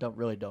 I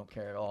don't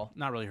care at all.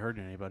 Not really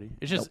hurting anybody.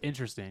 It's just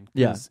interesting.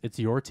 Yeah. 'cause it's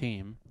your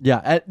team.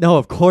 Yeah. No,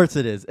 of course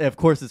it is. Of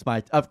course it's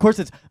my. Of course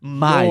it's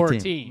my Your team.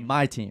 team.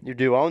 My team. You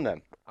do own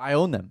them. I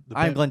own them. The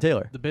I'm Bim- Glenn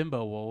Taylor. The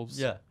Bimbo Wolves.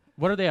 Yeah.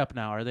 What are they up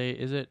now? Are they?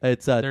 Is it?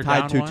 It's they're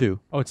tied down 2-2. one?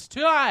 Oh, it's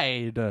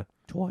tied. So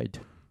Tied.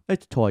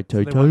 It's tied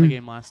they 2-2. won the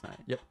game last night.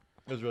 Yep.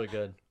 It was really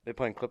good. They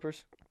playing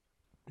Clippers?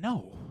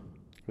 No.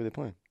 Who are they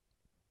playing?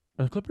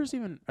 Are the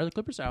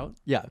Clippers out?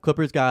 Yeah.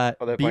 Clippers got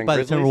Oh, they're beat playing by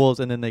Grizzlies? the Timberwolves,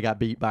 and then they got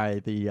beat by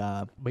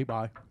the. Beat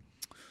by.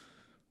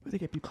 Who did they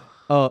get beat by?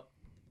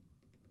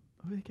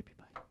 Who did they get beat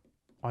by?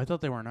 Oh, I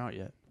thought they weren't out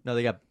yet. No,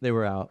 they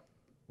were out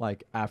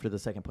like after the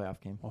second playoff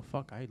game. Well,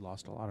 fuck, I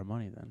lost a lot of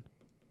money then.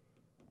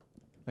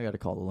 I got to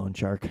call the loan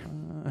shark.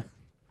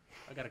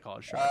 I gotta call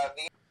it shark.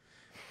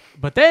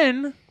 But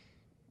then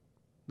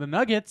the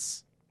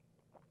Nuggets,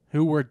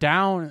 who were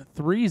down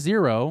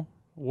 3-0,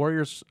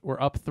 Warriors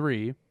were up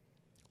 3.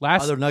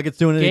 Last Are the Nuggets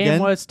doing it game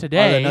again? was Are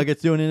today. the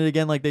Nuggets doing it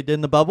again like they did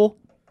in the bubble?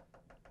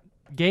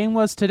 Game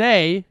was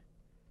today.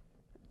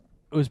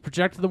 It was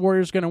projected the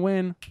Warriors going to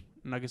win.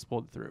 Nuggets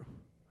pulled it through.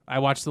 I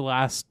watched the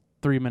last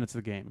 3 minutes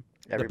of the game.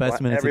 Every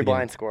best minutes of every the game.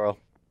 blind squirrel.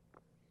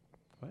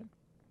 What?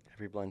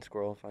 Every blind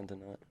squirrel finds a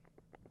nut.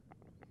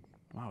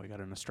 Wow, we got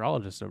an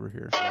astrologist over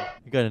here.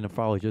 You got a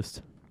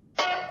nephrologist.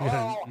 We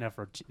got a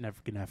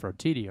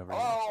Nefertiti over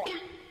here.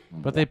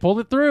 But they pulled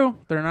it through.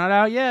 They're not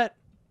out yet.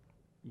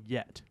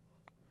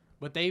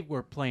 But they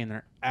were playing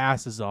their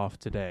asses off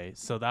today.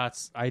 So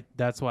that's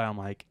why I'm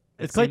like,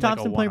 it Is Klay seemed like a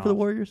Thompson playing for the one-off.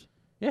 Warriors?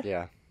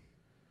 Yeah.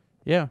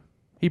 Yeah.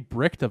 He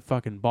bricked a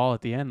fucking ball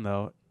at the end,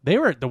 though.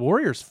 The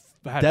Warriors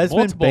had Desmond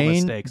multiple Bane.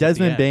 mistakes. at the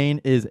Desmond end.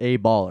 Bane is a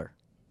baller.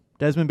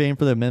 Desmond Bane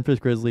for the Memphis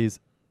Grizzlies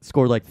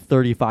scored like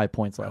 35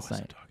 points last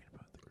night.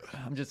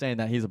 I'm just saying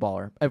that he's a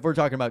baller. If we're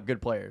talking about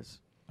good players,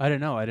 I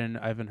don't know. I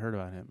haven't heard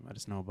about him. I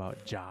just know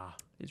about Ja.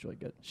 he's really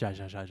good. Ja.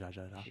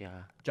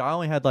 Ja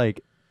only had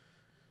like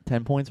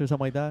 10 points or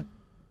something like that.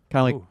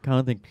 Kind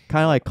of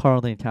like Karl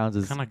Anthony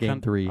Towns' Kinda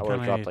game 3. I would have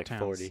Kinda dropped like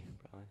Towns. 40.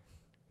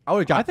 I would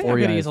have got I think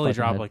 40 I could on his easily fucking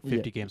drop head. like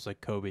 50 games like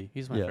Kobe.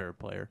 He's my Yeah. favorite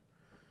player.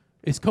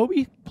 Is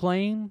Kobe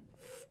playing?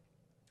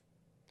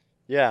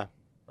 Yeah.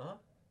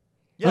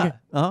 Yeah. Okay.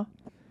 Uh-huh.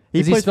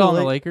 Is he plays still for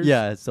on the Lakers?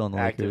 Yeah, it's still on the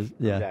Active. Lakers.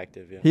 Yeah. He's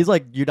active, yeah. He's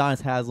like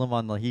Udonis Haslem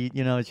on the Heat.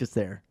 You know, it's just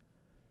there.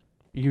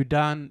 You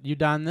done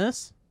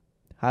this?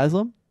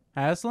 Haslem?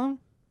 Haslam?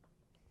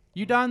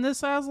 You done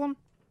this, Haslam?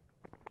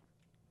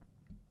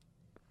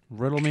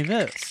 Riddle me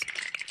this.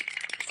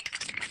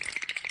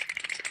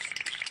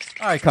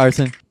 All right,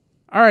 Carson.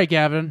 All right,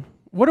 Gavin.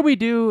 What do we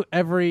do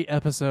every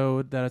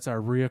episode that it's our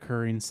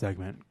reoccurring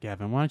segment?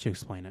 Gavin, why don't you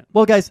explain it?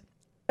 Well, guys,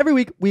 every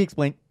week we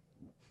explain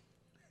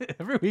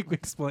Every week we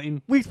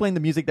explain. the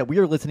music that we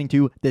are listening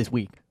to this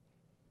week.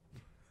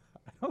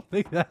 I don't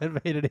think that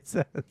made any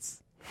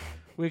sense.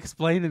 We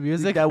explain the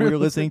music that we're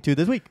listening to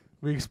this week.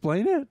 We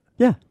explain it?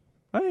 Yeah.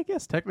 I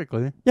guess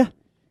technically. Yeah.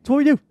 That's what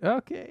we do.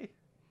 Okay.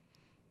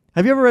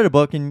 Have you ever read a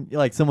book and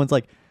like someone's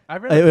like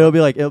I've read it'll be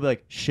like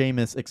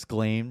Seamus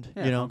exclaimed,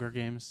 Yeah, you know? Hunger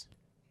Games.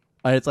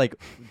 It's like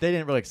they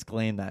didn't really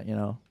explain that, you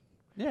know.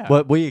 Yeah.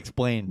 But we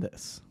explained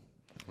this.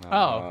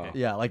 Oh, okay.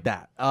 Yeah, like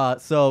that.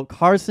 So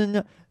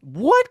Carson,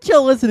 what you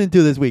listening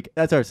to this week?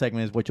 That's our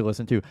segment, is what you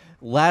listen to.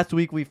 Last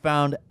week we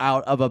found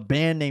out of a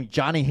band named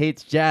Johnny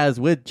Hates Jazz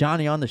with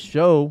Johnny on the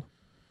show.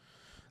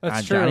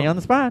 That's true. Johnny on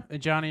the spot.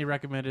 And Johnny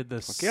recommended the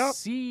up.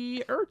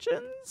 Sea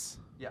Urchins.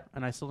 Yeah.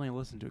 And I still need to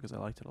listen to it because I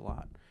liked it a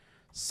lot.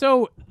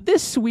 So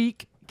this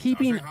week,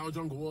 keeping...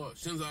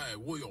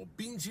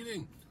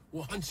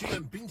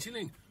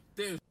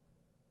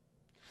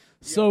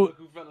 So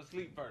who fell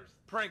asleep first?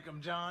 Prank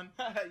him, John.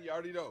 You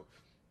already know.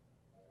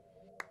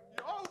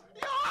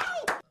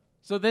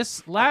 So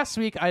this last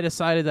week, I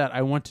decided that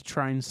I want to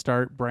try and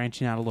start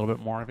branching out a little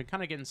bit more. I've been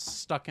kind of getting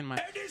stuck in my...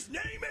 And his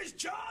name is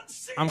John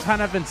C. I'm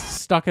kind of been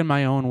stuck in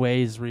my own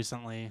ways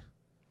recently.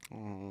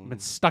 I've been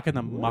stuck in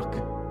the muck.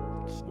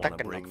 Want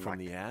a break from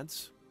the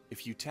ads?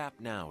 If you tap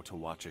now to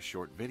watch a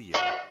short video,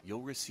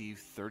 you'll receive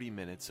 30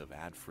 minutes of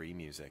ad-free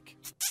music.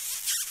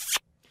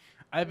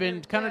 I've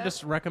been kind of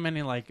just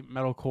recommending like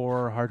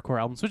metalcore, hardcore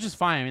albums, which is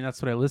fine. I mean,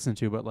 that's what I listen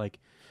to, but like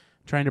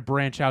trying to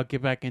branch out,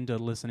 get back into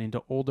listening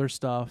to older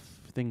stuff,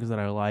 things that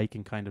I like,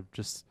 and kind of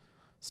just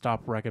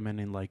stop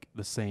recommending like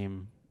the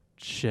same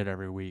shit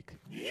every week.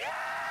 Yeah!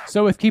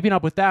 So with keeping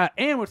up with that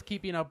and with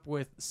keeping up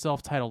with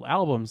self-titled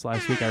albums,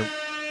 last week I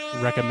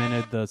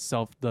recommended the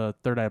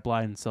Third Eye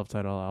Blind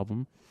self-titled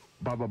album.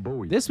 Baba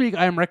Booey. This week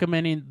I am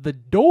recommending the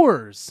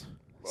Doors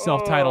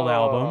self-titled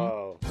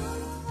album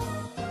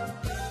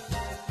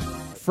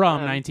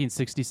from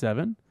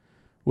 1967,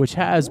 which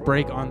has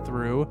Break On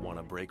Through Want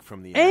a break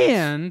from the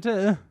ads?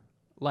 and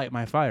Light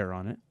My Fire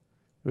on it,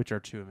 which are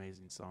two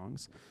amazing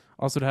songs.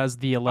 Also, it has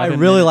the 11. I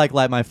really like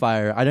Light My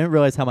Fire. I didn't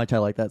realize how much I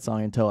like that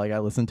song until like I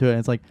listened to it. And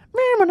it's like,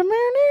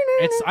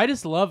 I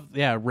just love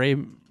Ray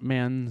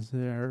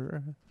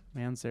Manzarek.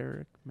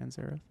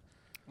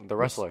 The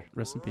wrestler.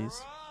 Rest in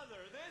peace.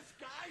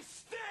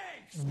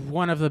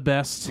 One of the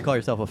best You call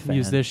yourself a fan.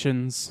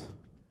 musicians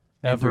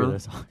And through ever. their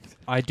songs.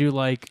 I do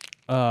like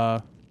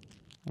I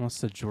almost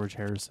said George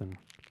Harrison.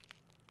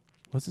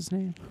 What's his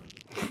name?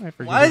 I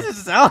forget. Why does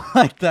it sound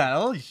like that?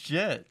 Holy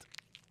shit.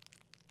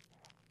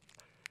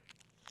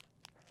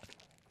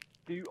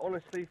 Do you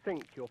honestly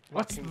think you're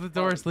What's fucking the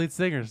Doors lead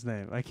singer's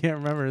name? I can't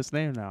remember his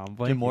name now. I'm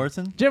blanking. Jim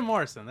Morrison? Jim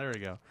Morrison. There we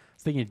go. I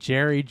was thinking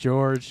Jerry,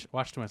 George.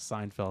 Watched him with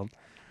Seinfeld.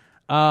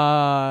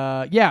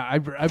 Yeah, I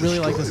really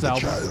like this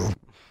album.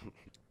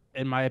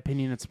 In my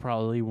opinion, it's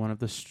probably one of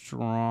the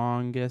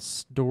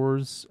strongest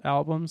Doors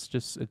albums.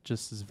 It's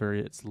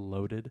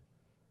loaded.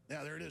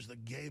 Yeah, there it is, the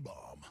gay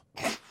bomb.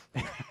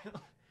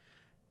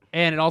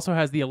 And it also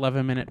has the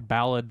 11-minute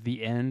ballad,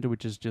 The End,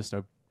 which is just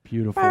a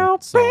beautiful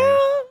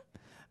song.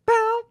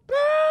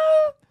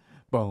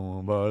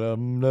 Oh,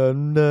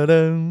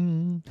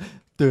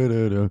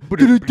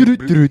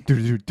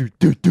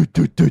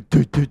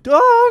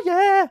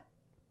 yeah.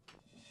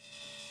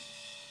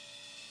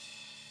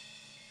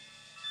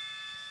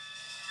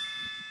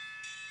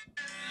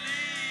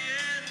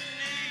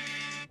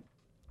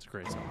 It's a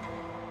great song.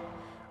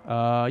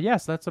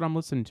 Yes, that's what I'm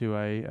listening to.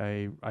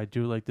 I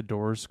do like the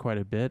Doors quite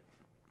a bit.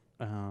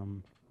 I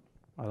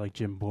like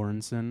Jim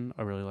Morrison.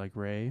 I really like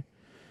Ray.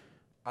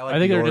 I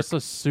think they're just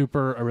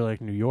I really like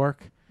New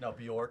York. No,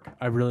 Bjork.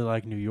 I really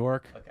like New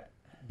York. Okay.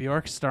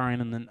 Bjork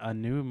starring in a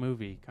new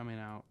movie coming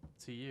out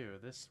to you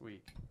this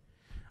week.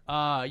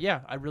 Yeah,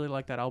 I really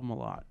like that album a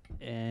lot,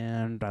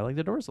 and I like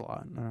the Doors a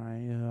lot, and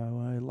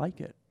I like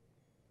it.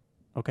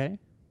 Okay.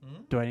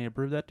 Mm-hmm. Do I need to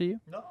prove that to you?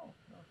 No.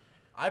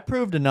 I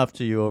proved enough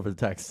to you over the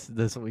text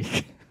this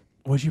week.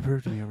 What'd you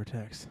prove to me over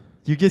text?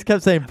 You just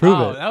kept saying prove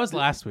it. That was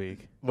last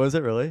week. Was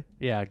it really?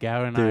 Yeah,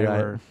 Gavin and Dude,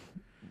 I were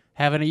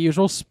having a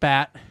usual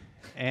spat,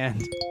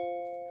 and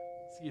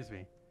excuse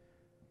me.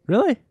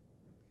 Really?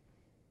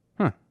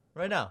 Huh.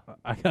 Right now.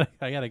 I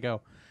gotta go.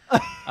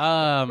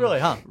 Really,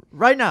 huh?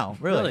 Right now.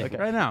 Really? Okay.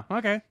 Right now.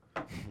 Okay.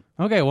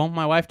 Okay, well,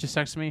 my wife just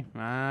texted me.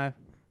 We're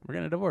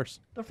getting a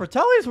divorce. The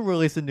Fratellis will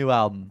release a new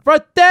album.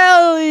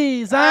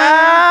 Fratellis!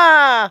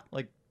 Ah!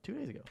 Like 2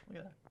 days ago. Look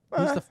at that.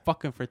 Who's the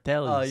fucking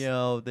Fratellis? You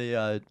know,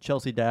 the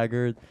Chelsea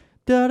Dagger.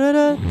 Run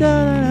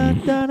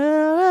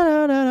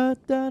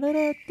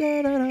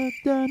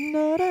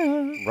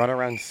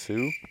Around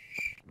Sue?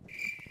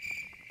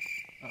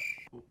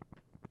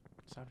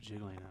 Stop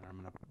jiggling that. I'm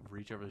going to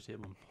reach over the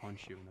table and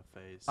punch you in the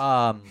face.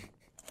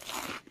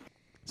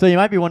 So you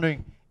might be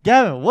wondering,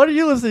 Gavin, what are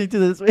you listening to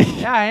this week?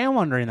 Yeah, I am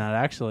wondering that,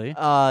 actually.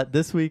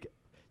 This week,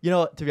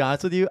 to be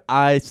honest with you,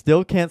 I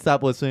still can't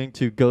stop listening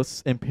to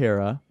Ghosts in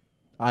Para.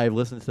 I've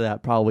listened to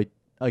that probably,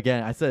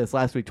 again, I said this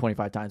last week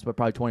 25 times, but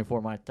probably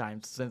 24 more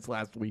times since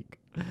last week.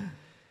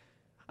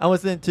 I'm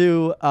listening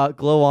to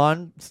Glow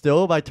On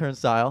still by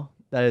Turnstile.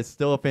 That is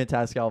still a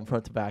fantastic album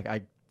front to back.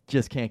 I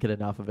just can't get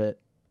enough of it.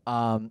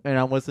 And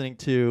I'm listening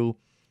to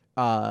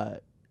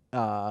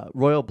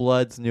Royal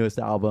Blood's newest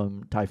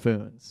album,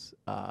 Typhoons,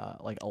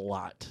 like a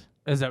lot.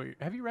 Is that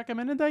have you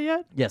recommended that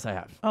yet? Yes, I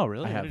have. Oh,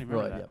 really? I have. didn't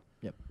remember that.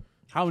 Yep.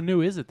 How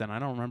new is it then? I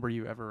don't remember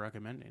you ever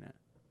recommending it.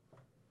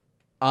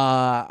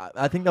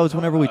 I think that was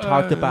whenever we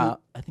talked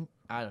about.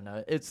 I don't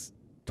know. It's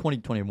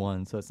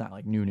 2021, so it's not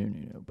like new,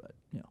 but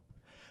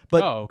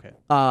But Oh,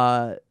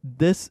 okay.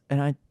 This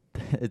and I,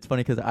 it's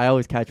funny because I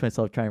always catch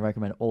myself trying to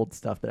recommend old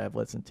stuff that I've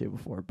listened to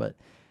before. But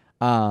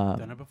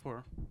Done it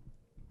before.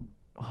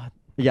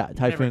 yeah,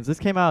 Typhoons. This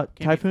came out.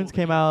 Typhoons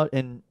came out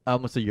in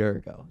almost a year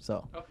ago.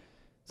 So,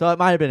 so it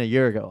might have been a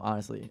year ago,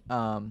 honestly.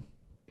 I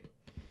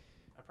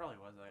probably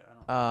was.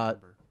 I don't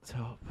remember.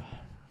 So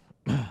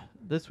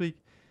this week,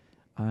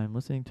 I'm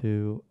listening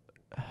to.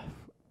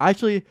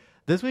 Actually,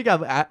 this week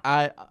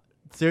I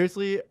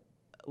seriously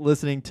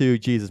listening to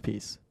Jesus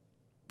Piece.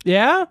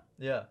 Yeah.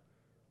 Yeah.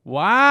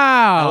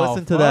 Wow. I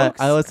listened to that.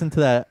 I listened to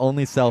that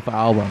Only Self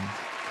album.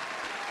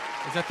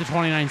 Is that the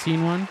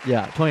 2019 one?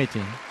 Yeah,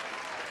 2018.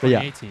 But yeah,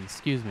 2018.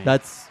 Excuse me.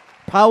 That's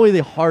probably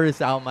the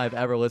hardest album I've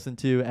ever listened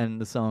to, and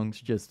the songs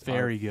just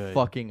Very are good.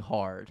 fucking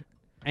hard.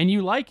 And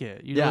you like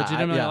it. You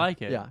legitimately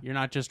like it. Yeah. You're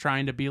not just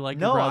trying to be like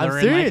No, your brother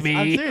I'm serious. and like me.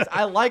 I'm serious.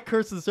 I like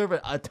Curse of the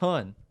Serpent a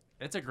ton.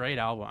 It's a great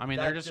album. I mean,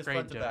 That they're just great.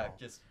 front to in general. back,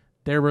 just-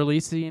 They're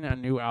releasing a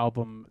new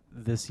album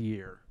this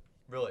year.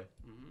 Really?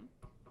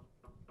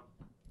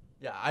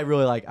 Yeah, I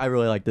really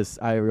like this.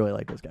 I really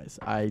like those guys.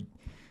 great.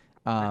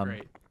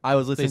 I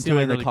was They listening seem to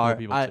like in the really cool car.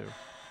 people, I,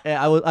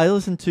 too. I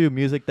listen to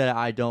music that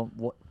I don't.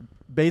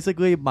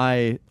 Basically,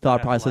 my thought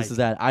I process like. is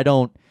that I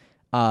don't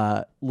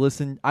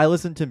listen. I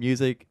listen to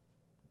music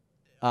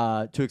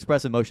to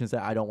express emotions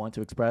that I don't want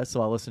to express.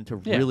 So I listen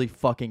to Yeah. really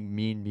fucking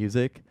mean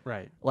music,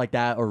 Right. like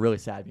that, or really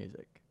sad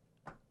music.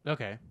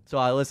 Okay. So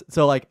I listen.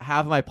 So like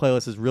half of my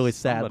playlist is really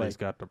sad. Somebody's Like,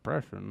 got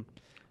depression.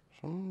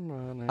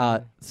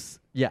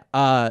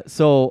 yeah.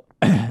 So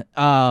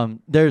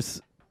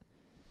there's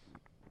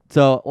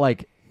so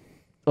like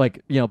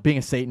being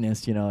a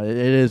Satanist, it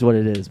is what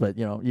it is, but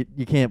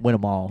you can't win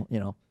them all,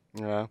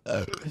 Yeah.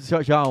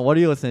 So Sean, what are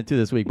you listening to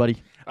this week,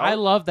 buddy? I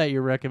love that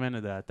you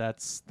recommended that.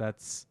 That's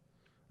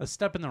a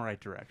step in the right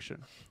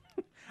direction.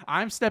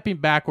 I'm stepping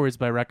backwards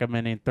by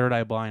recommending Third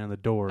Eye Blind and The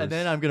Doors. And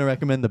then I'm gonna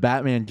recommend the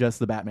Batman, just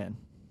the Batman.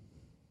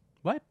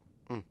 What?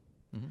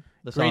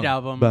 The Great song.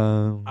 album.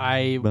 Bum,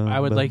 I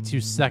bum, would like bum, to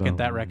second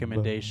that bum,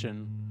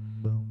 recommendation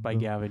by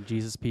Gavin.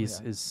 Jesus Piece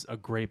is a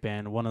great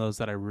band. One of those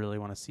that I really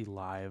want to see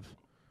live.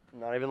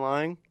 Not even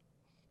lying.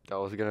 That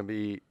was gonna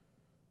be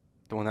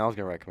the one I was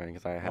gonna recommend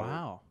because I haven't.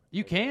 Wow.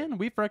 You can.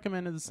 We've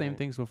recommended the same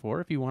things before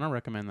if you want to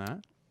recommend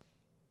that.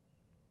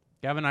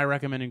 Gavin and I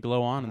recommended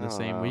Glow On in the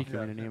same week. And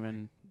we didn't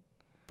even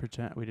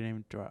pretend. We didn't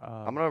even draw.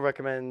 I'm gonna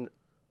recommend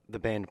the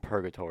band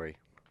Purgatory.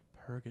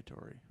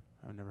 Purgatory.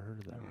 I've never heard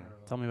of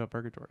that. Tell me about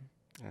Purgatory.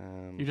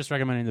 Um, You're just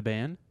recommending the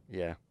band?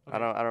 Yeah. Okay. I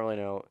don't really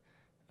know.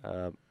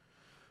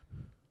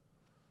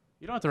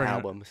 You don't have to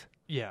recommend albums.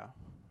 Yeah.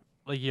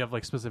 Like you have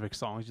like specific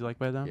songs you like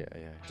by them? Yeah,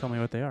 yeah. Tell me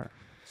what they are.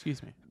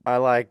 Excuse me. I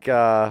like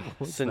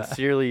What's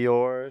Sincerely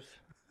Yours,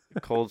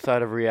 Cold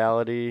Side of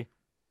Reality,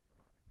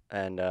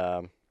 and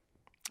I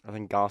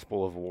think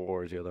Gospel of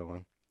War is the other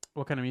one.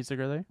 What kind of music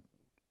are they?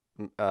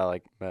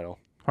 Like metal.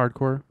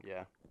 Hardcore?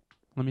 Yeah.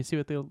 Let me see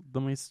what they.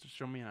 Let me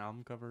show me an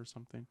album cover or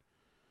something.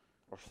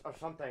 Or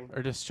something.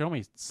 Or just show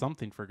me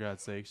something for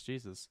God's sakes,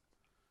 Jesus.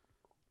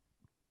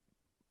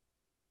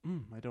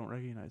 I don't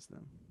recognize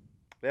them.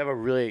 They have a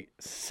really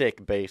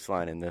sick bass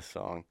line in this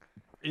song.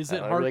 Is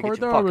it really hardcore gets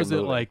you though, or fucking is it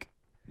moving. like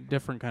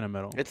different kind of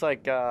metal? It's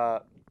like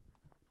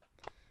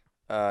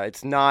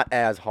it's not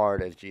as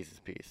hard as Jesus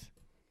Piece.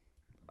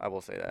 I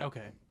will say that.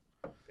 Okay.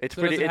 It's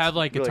So pretty. does it it's have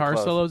like really guitar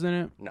close. solos in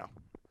it? No.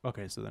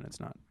 Okay, so then it's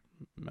not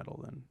metal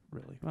then,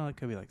 really. Well, it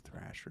could be like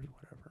thrash or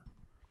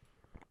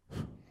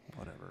whatever.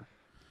 Whatever.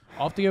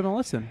 I'll have to give them a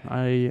listen.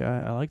 I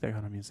like that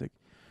kind of music.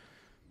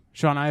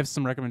 Sean, I have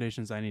some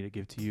recommendations I need to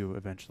give to you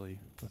eventually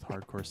with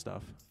hardcore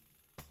stuff.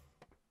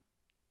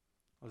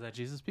 Was that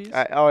Jesus Piece?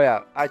 Oh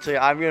yeah. Actually,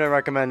 I'm gonna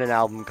recommend an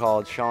album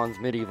called Sean's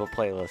Medieval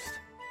Playlist.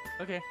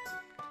 Okay.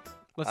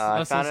 Let's I found it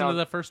listen to on-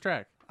 the first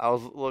track. I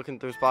was looking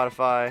through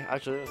Spotify.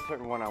 Actually, there's a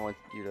certain one I want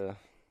you to.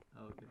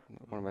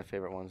 One of my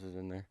favorite ones is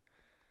in there.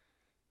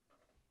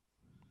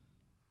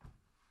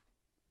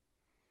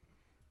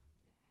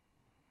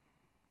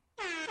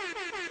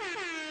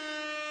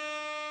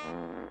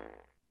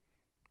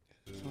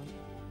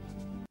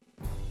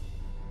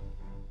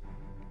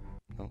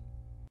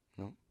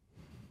 No.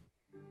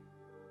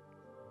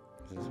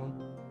 Is this one?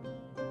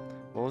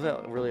 What was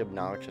that really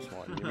obnoxious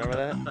one? You remember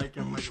that? I can't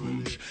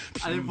remember it.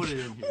 I didn't put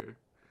it in here.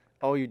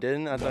 Oh, you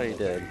didn't? I thought you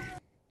did.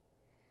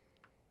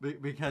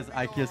 Because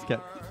I just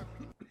kept.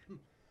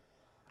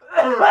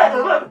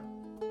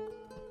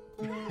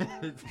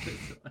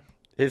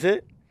 Is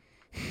it?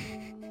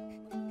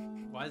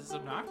 Why is this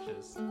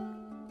obnoxious?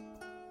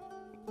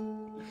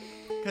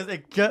 Because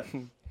it kept.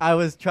 I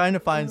was trying to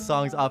find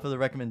songs off of the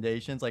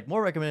recommendations, like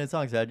more recommended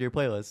songs add to your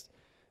playlist.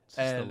 It's just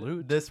a And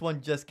loot. this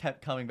one just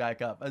kept coming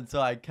back up, and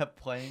so I kept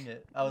playing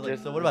it. I was like,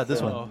 "So what about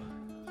this one?"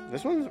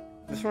 This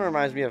one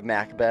reminds me of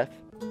Macbeth.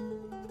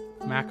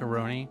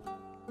 Macaroni.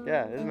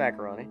 Yeah, this is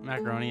Macaroni.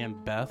 Macaroni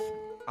and Beth.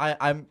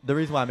 I'm the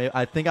reason why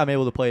I think I'm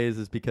able to play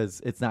is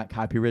because it's not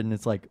copywritten.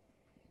 It's like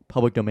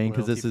public domain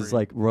because this is Royalty-free.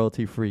 like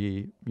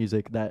royalty-free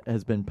music that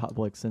has been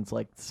public since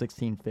like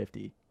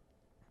 1650.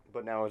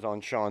 But now it's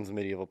on Sean's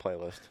Medieval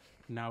Playlist,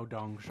 Now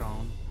Dong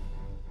Sean.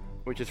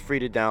 which is free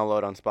to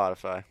download on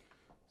Spotify.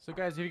 So,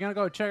 guys, if you're going to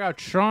go check out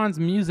Sean's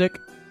music,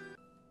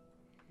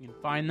 you can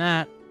find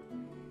that.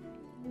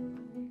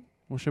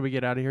 Well, should we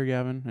get out of here,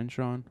 Gavin and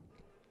Sean?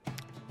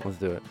 Let's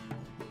do it.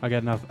 I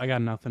got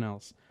nothing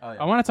else. Oh,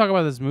 yeah. I want to talk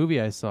about this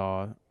movie I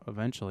saw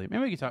eventually.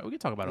 Maybe we can talk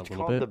about it a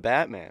little bit. It's called The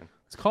Batman.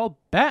 It's called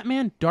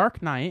Batman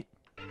Dark Knight.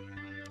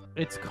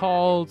 It's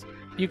called...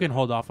 You can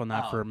hold off on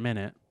that for a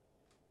minute.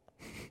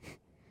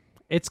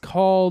 It's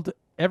called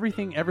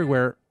Everything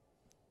Everywhere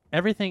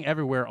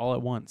All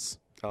at Once.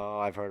 Oh,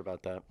 I've heard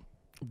about that.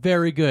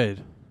 Very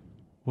good.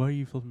 Why are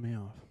you flipping me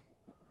off?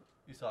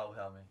 You saw it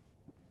without me.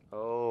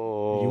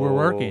 Oh. You were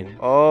working.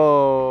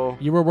 Oh.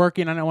 You were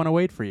working. I didn't want to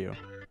wait for you.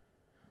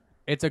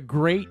 It's a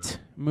great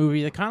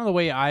movie. The kind of the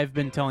way I've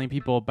been telling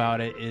people about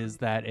it is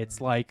that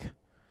it's like,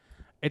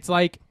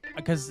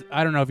 because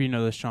I don't know if you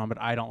know this, Sean, but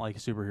I don't like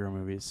superhero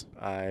movies.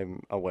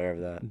 I'm aware of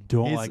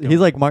that. He's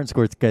like Martin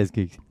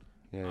Scorsese.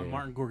 Yeah.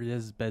 Martin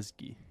Scorsese.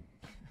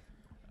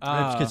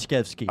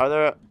 Scorsese. Are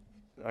there...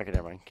 Okay,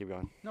 never mind. Keep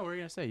going. No, what were you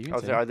going to say? You can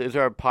say it. Is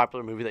there a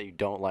popular movie that you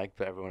don't like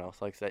but everyone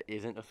else likes that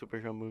isn't a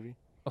superhero movie?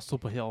 A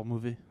superhero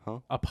movie? Huh?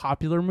 A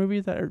popular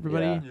movie that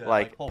everybody... Yeah,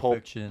 like Pulp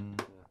Fiction.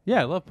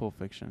 Yeah, I love Pulp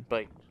Fiction.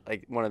 Like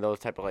one of those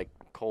type of like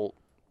cult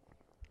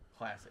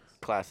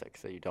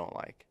classics that you don't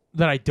like.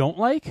 That I don't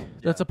like? Yeah.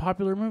 That's a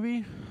popular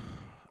movie?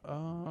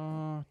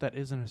 That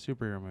isn't a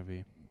superhero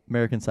movie.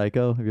 American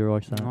Psycho. Have you ever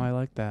watched that? Oh, I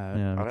like that.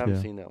 Yeah, I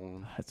haven't seen that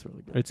one. That's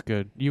really good. It's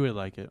good. You would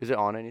like it. Is it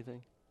on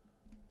anything?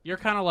 You're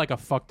kind of like a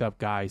fucked up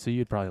guy, so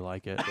you'd probably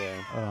like it.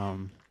 Yeah.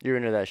 You're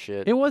into that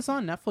shit. It was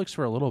on Netflix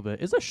for a little bit.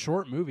 It's a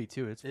short movie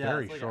too. It's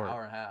very it's like short. an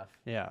hour and a half.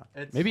 Yeah.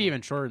 It's Maybe fun.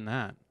 even shorter than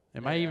that.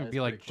 It might even it's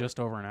be like pretty just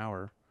over an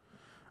hour.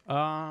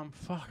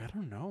 Fuck, I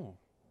don't know.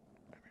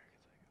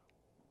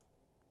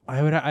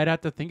 I'd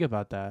have to think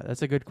about that.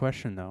 That's a good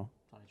question though.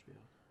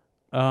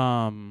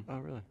 Oh,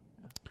 really?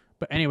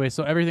 But anyway,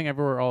 so Everything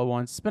Everywhere All at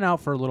Once. It's been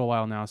out for a little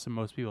while now, so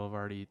most people have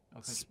already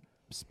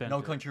spent No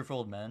it. Country for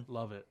Old Men.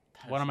 Love it.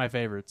 One of my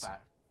favorites.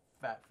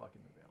 Fat fucking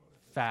movie.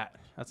 Fat.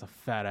 That's a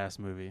fat ass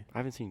movie. I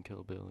haven't seen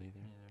Kill Bill either.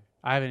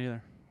 I haven't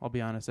either. I'll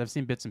be honest. I've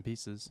seen bits and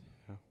pieces.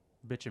 Yeah.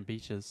 Bitch and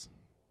Beaches.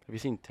 Have you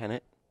seen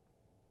Tenet?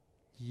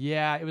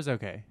 Yeah, it was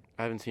okay.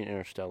 I haven't seen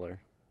Interstellar.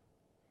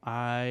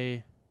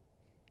 I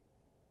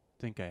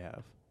think I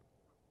have.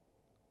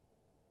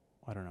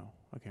 I don't know.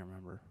 I can't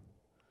remember.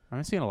 I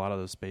haven't seen a lot of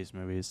those space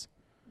movies.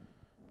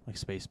 Like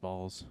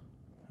Spaceballs.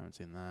 I haven't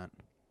seen that.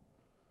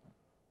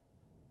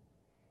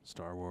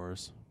 Star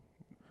Wars.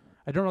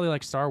 I don't really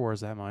like Star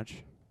Wars that much.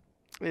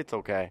 It's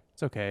okay.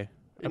 It's okay.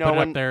 You I know, put it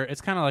when up there.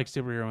 It's kind of like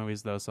superhero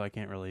movies, though, so I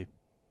can't really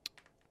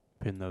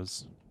pin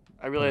those.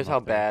 I realize how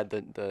bad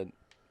the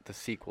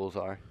sequels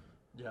are.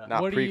 Yeah.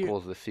 Not What do you-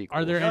 prequels, the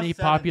sequels. Are there Just any 7's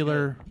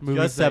popular good.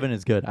 movies? Just 7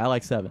 is good. I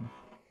like 7.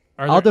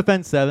 Are I'll there-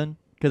 defend 7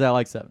 because I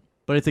like 7.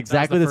 But it's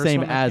exactly the the first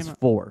same one that as came out?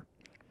 4.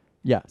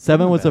 Yeah,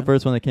 7 was the bad.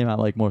 first one that came out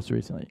like most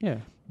recently. Yeah.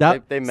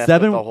 That They messed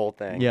 7 with the whole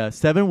thing. Yeah,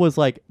 7 was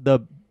like the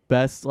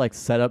best like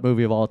setup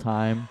movie of all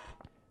time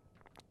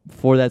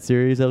for that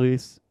series at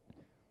least.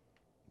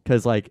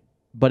 Cuz like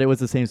but it was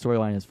the same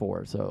storyline as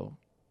 4, so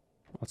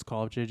Let's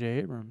call up J.J.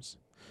 Abrams.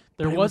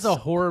 There But it was a was-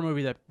 horror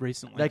movie that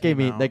recently that came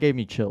out. gave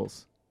me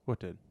chills. What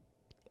did?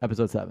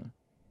 Episode 7.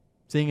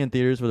 Seeing it in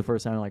theaters for the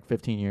first time in like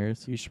 15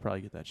 years. You should probably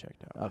get that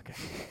checked out. Okay.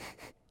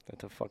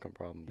 That's a fucking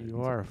problem. dude.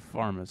 You are a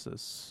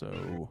pharmacist,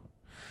 so...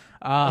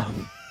 that's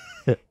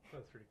pretty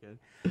good.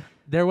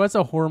 There was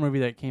a horror movie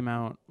that came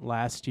out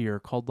last year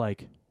called,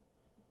 like...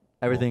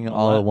 Everything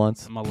all at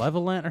once.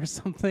 Malevolent or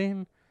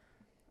something?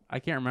 I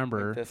can't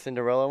remember. The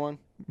Cinderella one?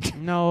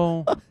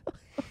 No.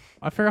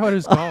 I forgot what it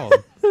was called.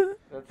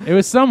 It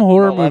was some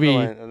horror movie.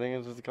 Malevolent, I think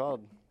it's what it's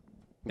called.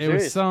 I'm It was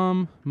serious.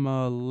 some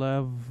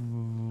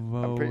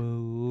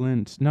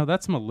Malevolent. No,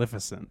 that's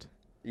Maleficent.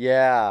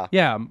 Yeah.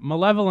 Yeah,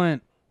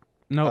 Malevolent.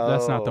 No,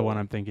 that's not the Oh. one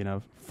I'm thinking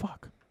of.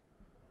 Fuck.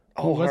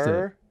 Oh, What was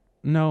her? it?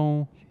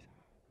 No.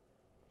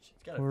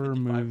 got a Horror 55%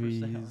 on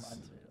movies Rotten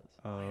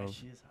Tomatoes. of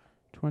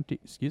 20.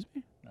 Excuse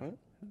me? What?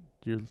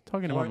 You're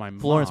talking about my mom.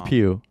 Florence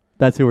Pugh.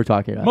 That's who we're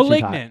talking about. She's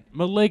Malignant.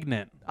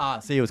 Malignant.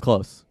 hot. See, it was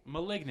close.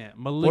 Malignant.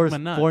 Florence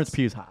Malignant.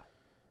 Pugh's hot.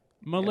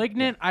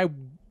 Malignant.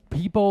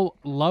 People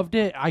loved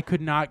it. I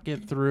could not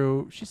get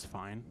through. She's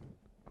fine.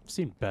 I've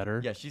seen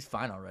better. Yeah, she's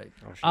fine already.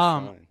 Oh, she's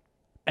fine.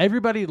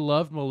 Everybody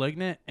loved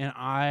Malignant, and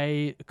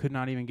I could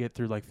not even get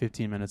through like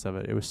 15 minutes of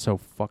it. It was so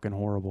fucking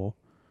horrible.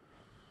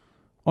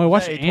 Oh, I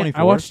Was watched that A24?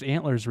 I watched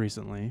Antlers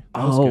recently.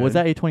 Was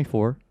that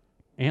A24?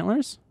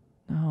 Antlers?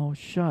 No,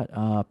 shut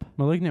up.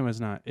 Malignant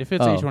was not. If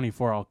it's Oh.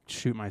 A24, I'll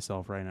shoot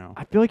myself right now.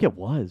 I feel like it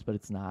was, but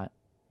it's not.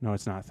 No,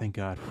 it's not. Thank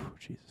God. Whew,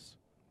 Jesus.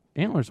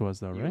 Antlers was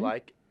though, You right?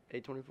 like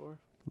A24?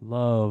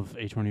 Love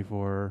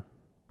A24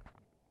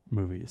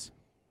 movies.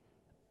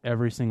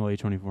 Every single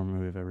A24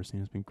 movie I've ever seen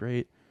has been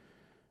great,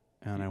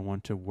 and I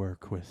want to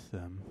work with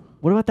them.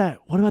 What about that?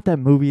 What about that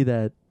movie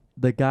that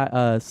the guy,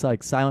 it's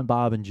like Silent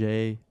Bob and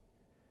Jay?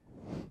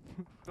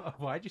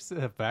 Why'd you say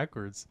that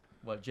backwards?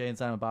 What, Jay and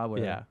Silent Bob?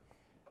 Whatever. Yeah.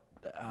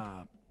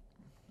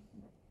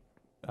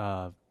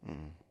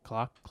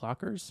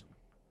 Clockers?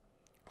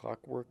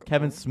 Clockwork.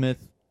 Kevin Orange?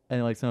 Smith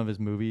and like some of his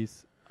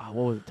movies.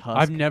 What was it, Tusk?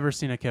 I've never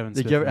seen a Kevin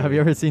Smith movie. Have you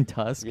ever seen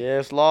Tusk?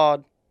 Yes,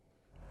 Lord.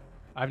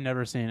 I've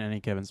never seen any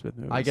Kevin Smith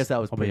movies. I guess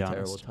that was I'll pretty be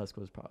terrible. honest. Tusk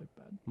was probably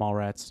bad.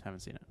 Mallrats, haven't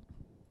seen it.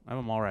 I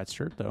have a Mallrats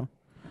shirt though.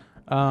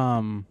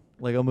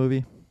 Lego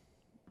Movie.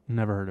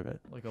 Never heard of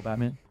it. Lego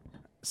Batman.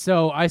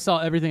 So I saw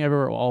Everything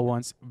Everywhere All at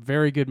Once.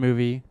 Very good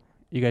movie.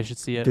 You guys should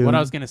see it. Dune. What I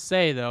was gonna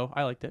say though,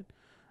 I liked it.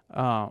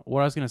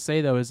 What I was gonna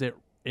say though is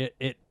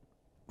it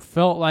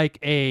felt like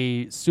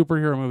a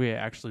superhero movie I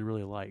actually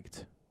really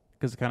liked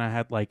because it kind of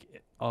had like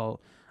I'm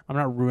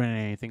not ruining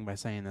anything by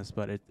saying this,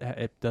 but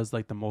it does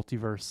like the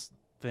multiverse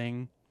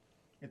thing.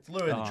 It's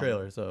literally the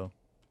trailer, so.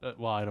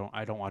 Well,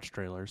 I don't watch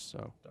trailers,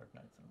 so. Dark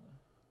Knight's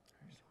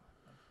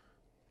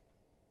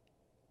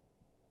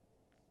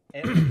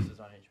Antlers is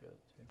on HBO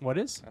too. What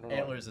is?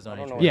 Antlers is on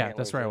HBO. Yeah,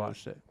 that's where I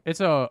watched it. It's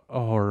a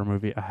horror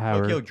movie.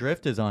 Tokyo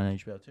Drift is on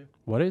HBO too.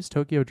 What is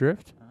Tokyo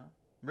Drift?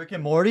 Rick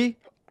and Morty.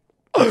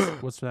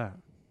 What's that?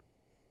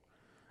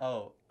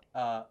 All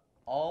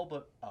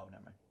but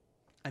never mind.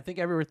 I think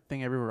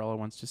Everything Everywhere All at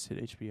Once just hit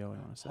HBO. I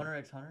want to say. Hunter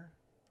x Hunter.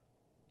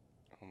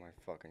 Oh my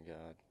fucking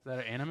god. Is that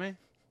an anime?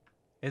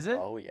 Is it?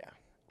 Oh yeah.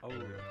 Oh,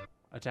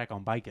 Attack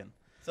on Bacon.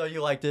 So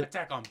you liked it?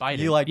 Attack on Biden.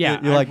 You liked yeah,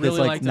 it? You like really this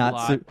like liked it a not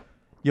lot.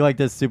 you like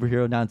this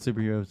superhero,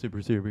 non-superhero,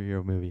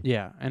 superhero movie?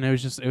 Yeah, and it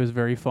was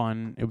very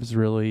fun. It was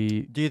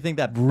really. Do you think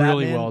that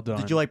really Batman, well done?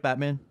 Did you like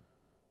Batman?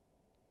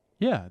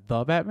 Yeah,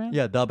 the Batman.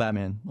 Yeah, the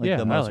Batman. Like Yeah,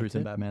 the I most liked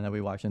recent it. Batman that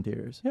we watched in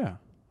theaters. Yeah,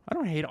 I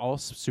don't hate all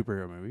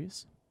superhero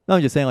movies. No,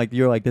 I'm just saying like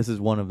you're like this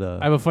is one of the.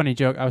 I have a funny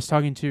joke. I was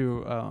talking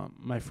to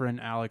my friend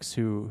Alex,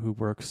 who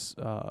works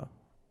at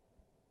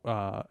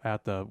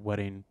the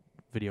wedding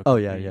video.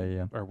 Oh, company,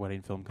 yeah. Or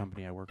wedding film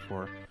company I work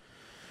for.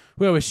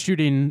 Who I was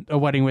shooting a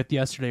wedding with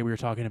yesterday. We were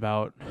talking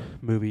about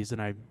movies,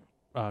 and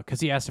because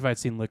he asked if I'd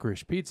seen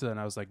Licorice Pizza, and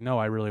I was like, no,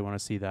 I really want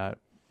to see that.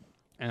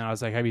 And I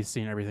was like, have you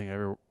seen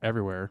Everything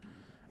Everywhere?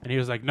 And he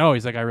was like, no.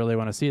 He's like, I really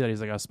want to see that. He's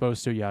like, I was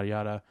supposed to, yada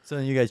yada. So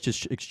then you guys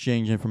just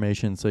exchange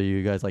information. So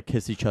you guys like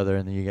kiss each other,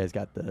 and then you guys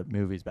got the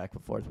movies back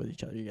and forth with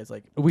each other. You guys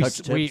like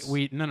touch tips?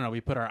 We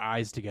put our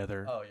eyes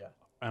together. Oh yeah.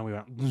 And we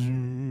went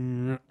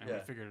and we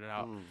figured it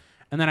out.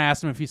 And then I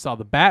asked him if he saw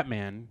the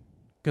Batman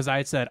because I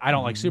had said I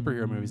don't like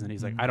superhero movies, and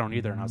he's like, I don't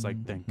either. And I was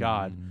like, thank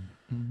God.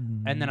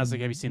 And then I was like,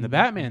 have you seen the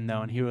Batman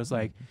though? And he was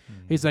like,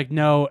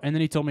 no. And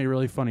then he told me a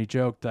really funny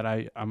joke that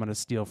I'm gonna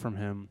steal from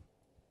him,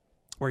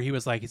 where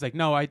he's like,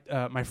 no,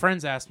 my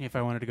friends asked me if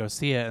I wanted to go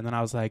see it, and then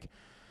I was like,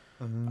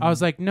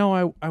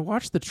 no, I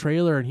watched the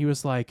trailer, and he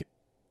was like,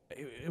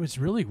 it was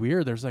really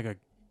weird. There's like a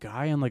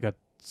guy in like a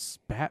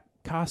bat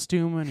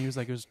costume, and he was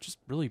like, it was just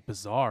really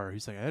bizarre.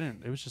 He's like,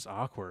 it was just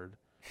awkward.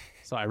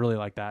 So I really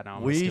like that now.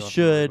 We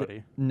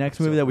should next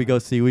movie that we go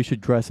see. We should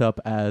dress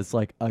up as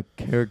like a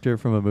character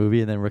from a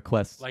movie and then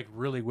request like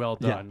really well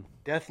done.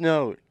 Yeah. Death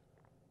Note.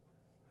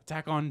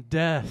 Attack on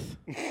Death.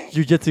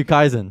 Jujutsu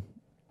Kaisen.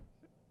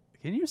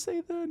 Can you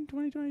say that in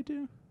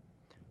 2022?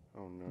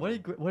 Oh no.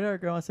 What did our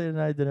grandma say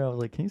tonight? I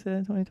was like, can you say that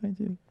in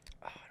 2022?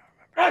 Oh, I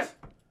don't remember.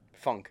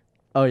 Funk.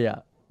 Oh yeah.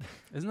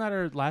 Isn't that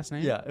her last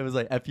name? Yeah, it was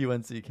like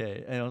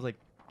FUNCK, and I was like,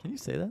 can you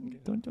say that?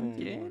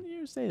 Can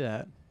you say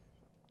that?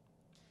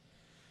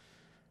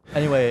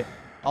 Anyway,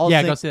 all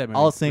go see that movie.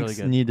 all It's really sinks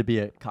good. need to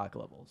be at cock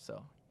level.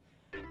 So,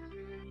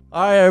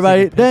 all right,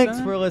 everybody, Super thanks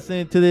Pizza? for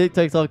listening to the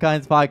Takes All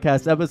Kinds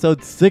podcast,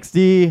 episode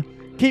 60.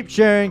 Keep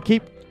sharing,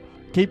 keep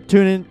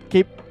tuning,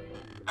 keep.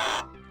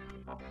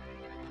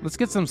 Let's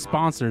get some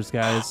sponsors,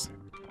 guys.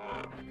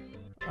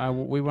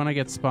 We want to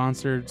get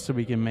sponsored so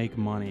we can make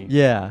money.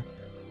 Yeah,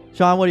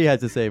 Sean, what do you have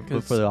to say for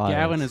Because the audience?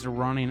 Gavin is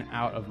running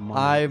out of money.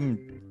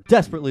 I'm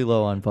desperately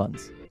low on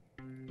funds.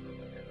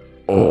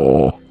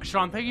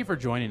 Sean, thank you for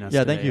joining us.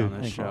 Yeah, today thank you.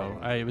 on this Thank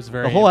you. show. It was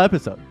very The whole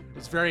episode.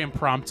 It's very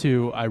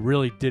impromptu. I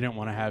really didn't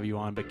want to have you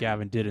on, but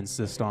Gavin did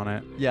insist on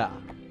it. Yeah.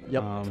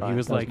 Yep. He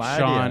was That like, my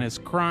Sean idea. is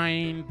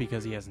crying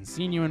because he hasn't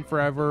seen you in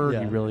forever.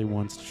 Yeah. He really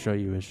wants to show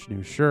you his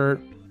new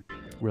shirt.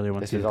 Really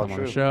wants This you is to all come on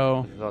true. the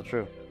show. This is all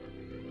true.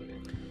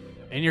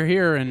 And you're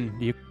here,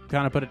 and you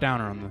kind of put it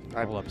downer on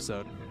the whole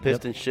episode.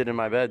 Pissed and shit in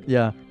my bed.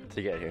 Yeah.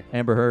 To get here.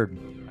 Amber Heard.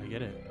 I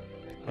get it.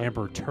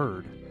 Amber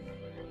Turd.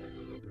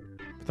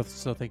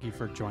 So thank you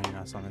for joining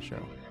us on the show.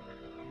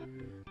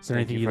 Is there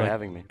Thank anything you for like,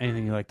 having me.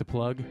 Anything you like to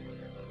plug?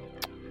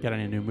 Got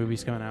any new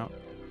movies coming out?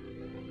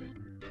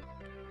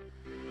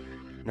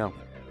 No.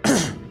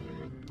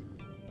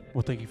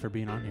 Well, thank you for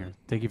being on here.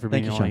 Thank you for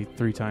Thank being you, only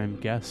Sean. 3-time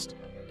guest.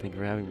 Thank you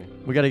for having me.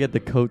 We got to get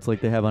the coats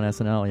like they have on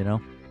SNL, you know?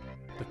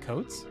 The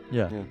coats?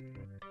 Yeah. Yeah.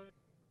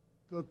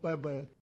 Goodbye, bye.